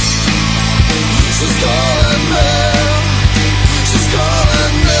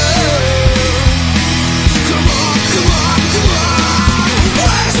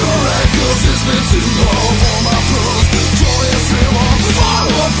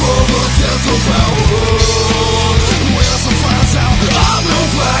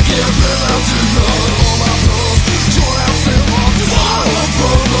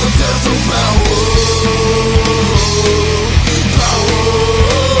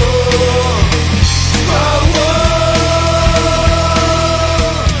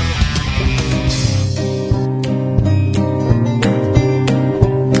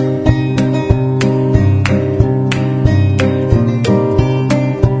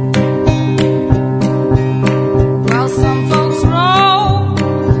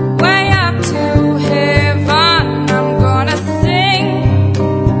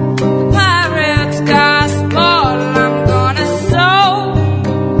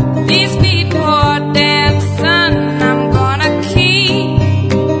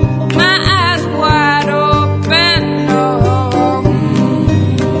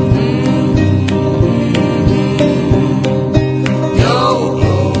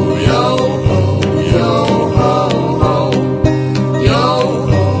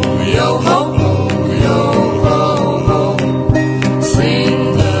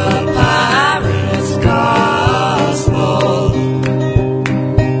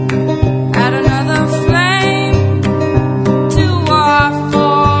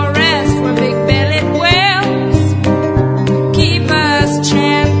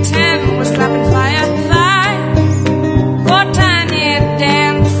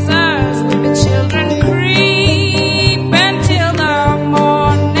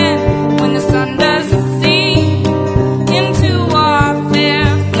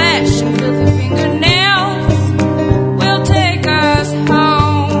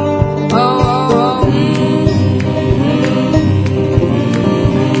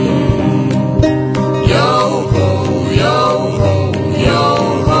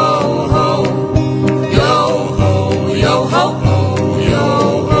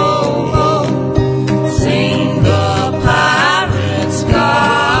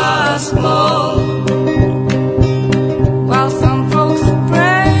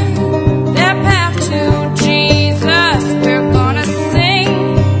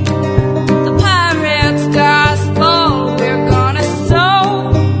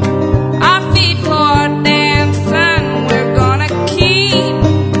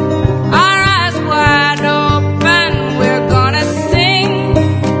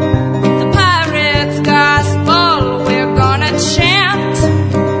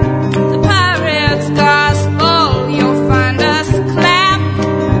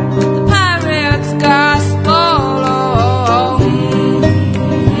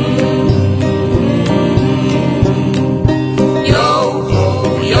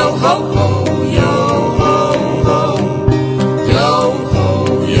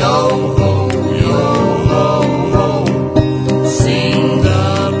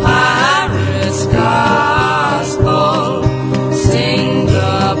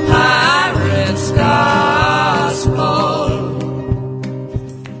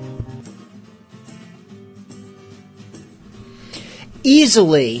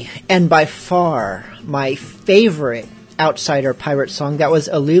 Easily and by far my favorite outsider pirate song. That was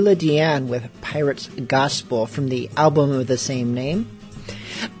Alila Diane with Pirate's Gospel from the album of the same name.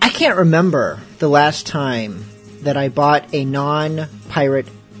 I can't remember the last time that I bought a non-pirate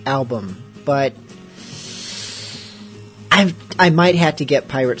album, but I might have to get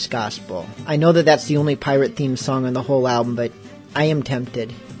Pirate's Gospel. I know that that's the only pirate-themed song on the whole album, but I am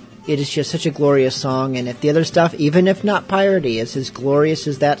tempted. It is just such a glorious song, and if the other stuff, even if not piratey, is as glorious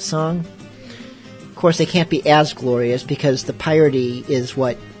as that song, of course they can't be as glorious because the piratey is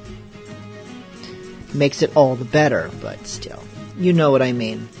what makes it all the better, but still, you know what I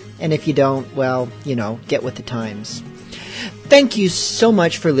mean. And if you don't, well, get with the times. Thank you so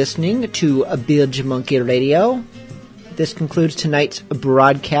much for listening to Bilge Monkey Radio. This concludes tonight's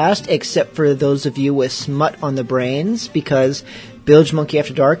broadcast, except for those of you with smut on the brains, because Bilge Monkey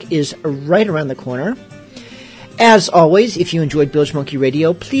After Dark is right around the corner. As always, if you enjoyed Bilge Monkey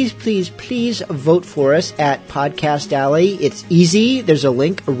Radio, please, please, please vote for us at Podcast Alley. It's easy. There's a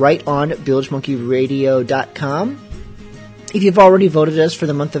link right on BilgeMonkeyRadio.com. If you've already voted us for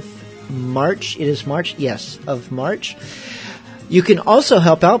the month of March, it is March? Yes, of March. You can also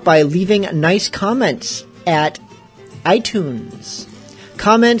help out by leaving nice comments at iTunes.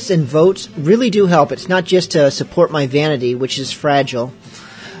 Comments and votes really do help. It's not just to support my vanity, which is fragile,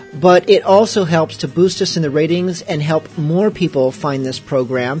 but it also helps to boost us in the ratings and help more people find this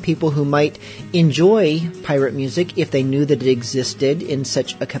program, people who might enjoy pirate music if they knew that it existed in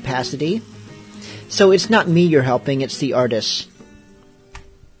such a capacity. So it's not me you're helping, it's the artists.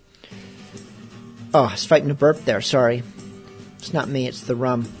 Oh, I was fighting a burp there, sorry. It's not me, it's the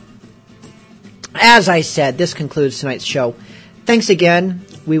rum. As I said, this concludes tonight's show. Thanks again.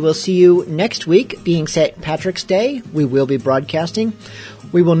 We will see you next week, being St. Patrick's Day. We will be broadcasting.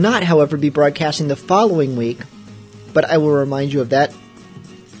 We will not, however, be broadcasting the following week, but I will remind you of that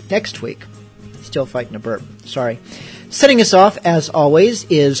next week. Still fighting a burp. Sorry. Setting us off, as always,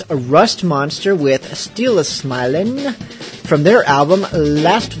 is Rust Monster with Still a Smilin' from their album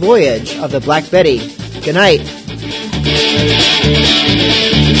Last Voyage of the Black Betty. Good night.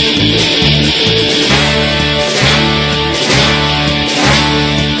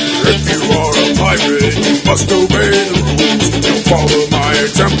 If you are a pirate, you must obey the rules. Don't follow my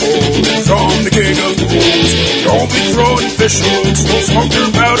example, I'm the king of fools. Don't be throwing fish hooks, don't smoke your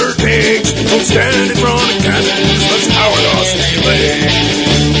powder kegs. Don't stand in front of cannons, let's power us relay.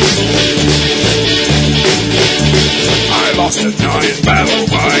 I lost a giant battle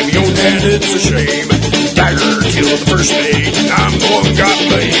by my own hand, it's a shame. Dagger killed the first mate, and I'm the one got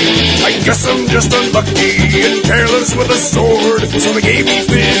laid. I guess I'm just unlucky and careless with a sword, so they gave me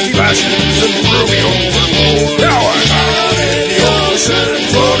 50 lashes and threw me overboard. Now I'm out in the ocean,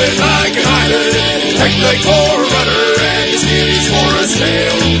 floating like an island. Take the core rudder and the skivvies for a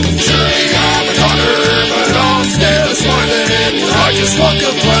sail. Surely I'm a goner, but I'm still smiling. I just walk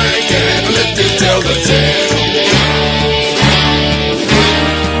a plank and let you tell the tale.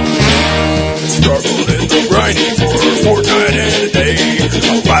 Struggled in the grinding for a fortnight and a day.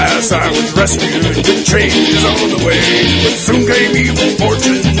 Alas, I was rescued with changes on the way. But soon came evil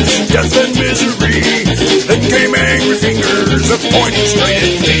fortunes, death and misery. Then came angry fingers pointing straight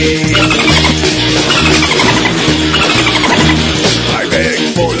at me. I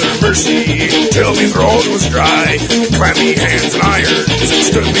begged for their mercy till me throat was dry. Clammy hands and irons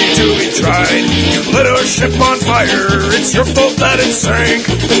stood me to be tried. You lit our ship on fire, it's your fault that it sank.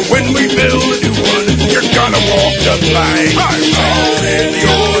 When we build a new one, you're gonna walk the plank. I'm out in the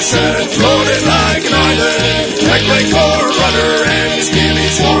ocean, floating like an island. Like core rudder and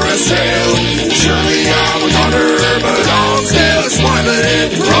skivvies for a sail. Surely I'm a gunner, but I'm still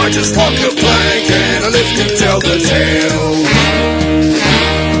smiling. For I just walk the plank and I live to tell the tale.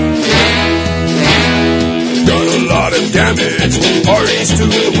 Done a lot of damage, parties to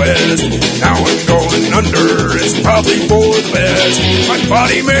the west. Now I'm going under, it's probably for the best. My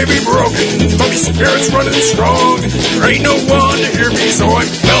body may be broken, but my spirit's running strong. There ain't no one to hear me, so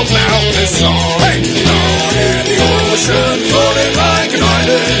I'm belting out this song. Hey! Out in the ocean, floating like an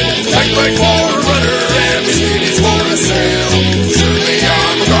island. Like my core rudder, and the skivvies for a sail. Surely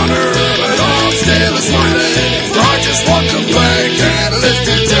I'm a gunner, but I'm still a smiling. For I just walk the plank and I live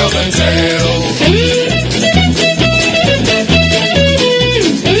to tell the tale.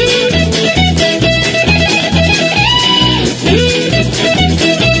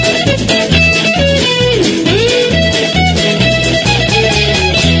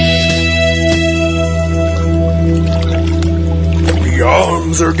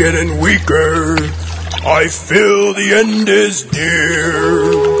 Are getting weaker. I feel the end is near.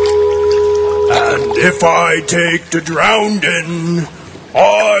 And if I take to drowning,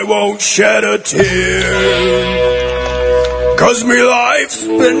 I won't shed a tear. 'Cause me life's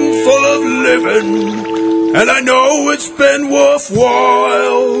been full of living, and I know it's been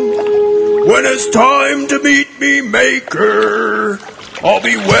worthwhile. When it's time to meet me maker, I'll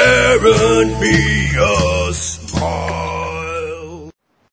be wearing me a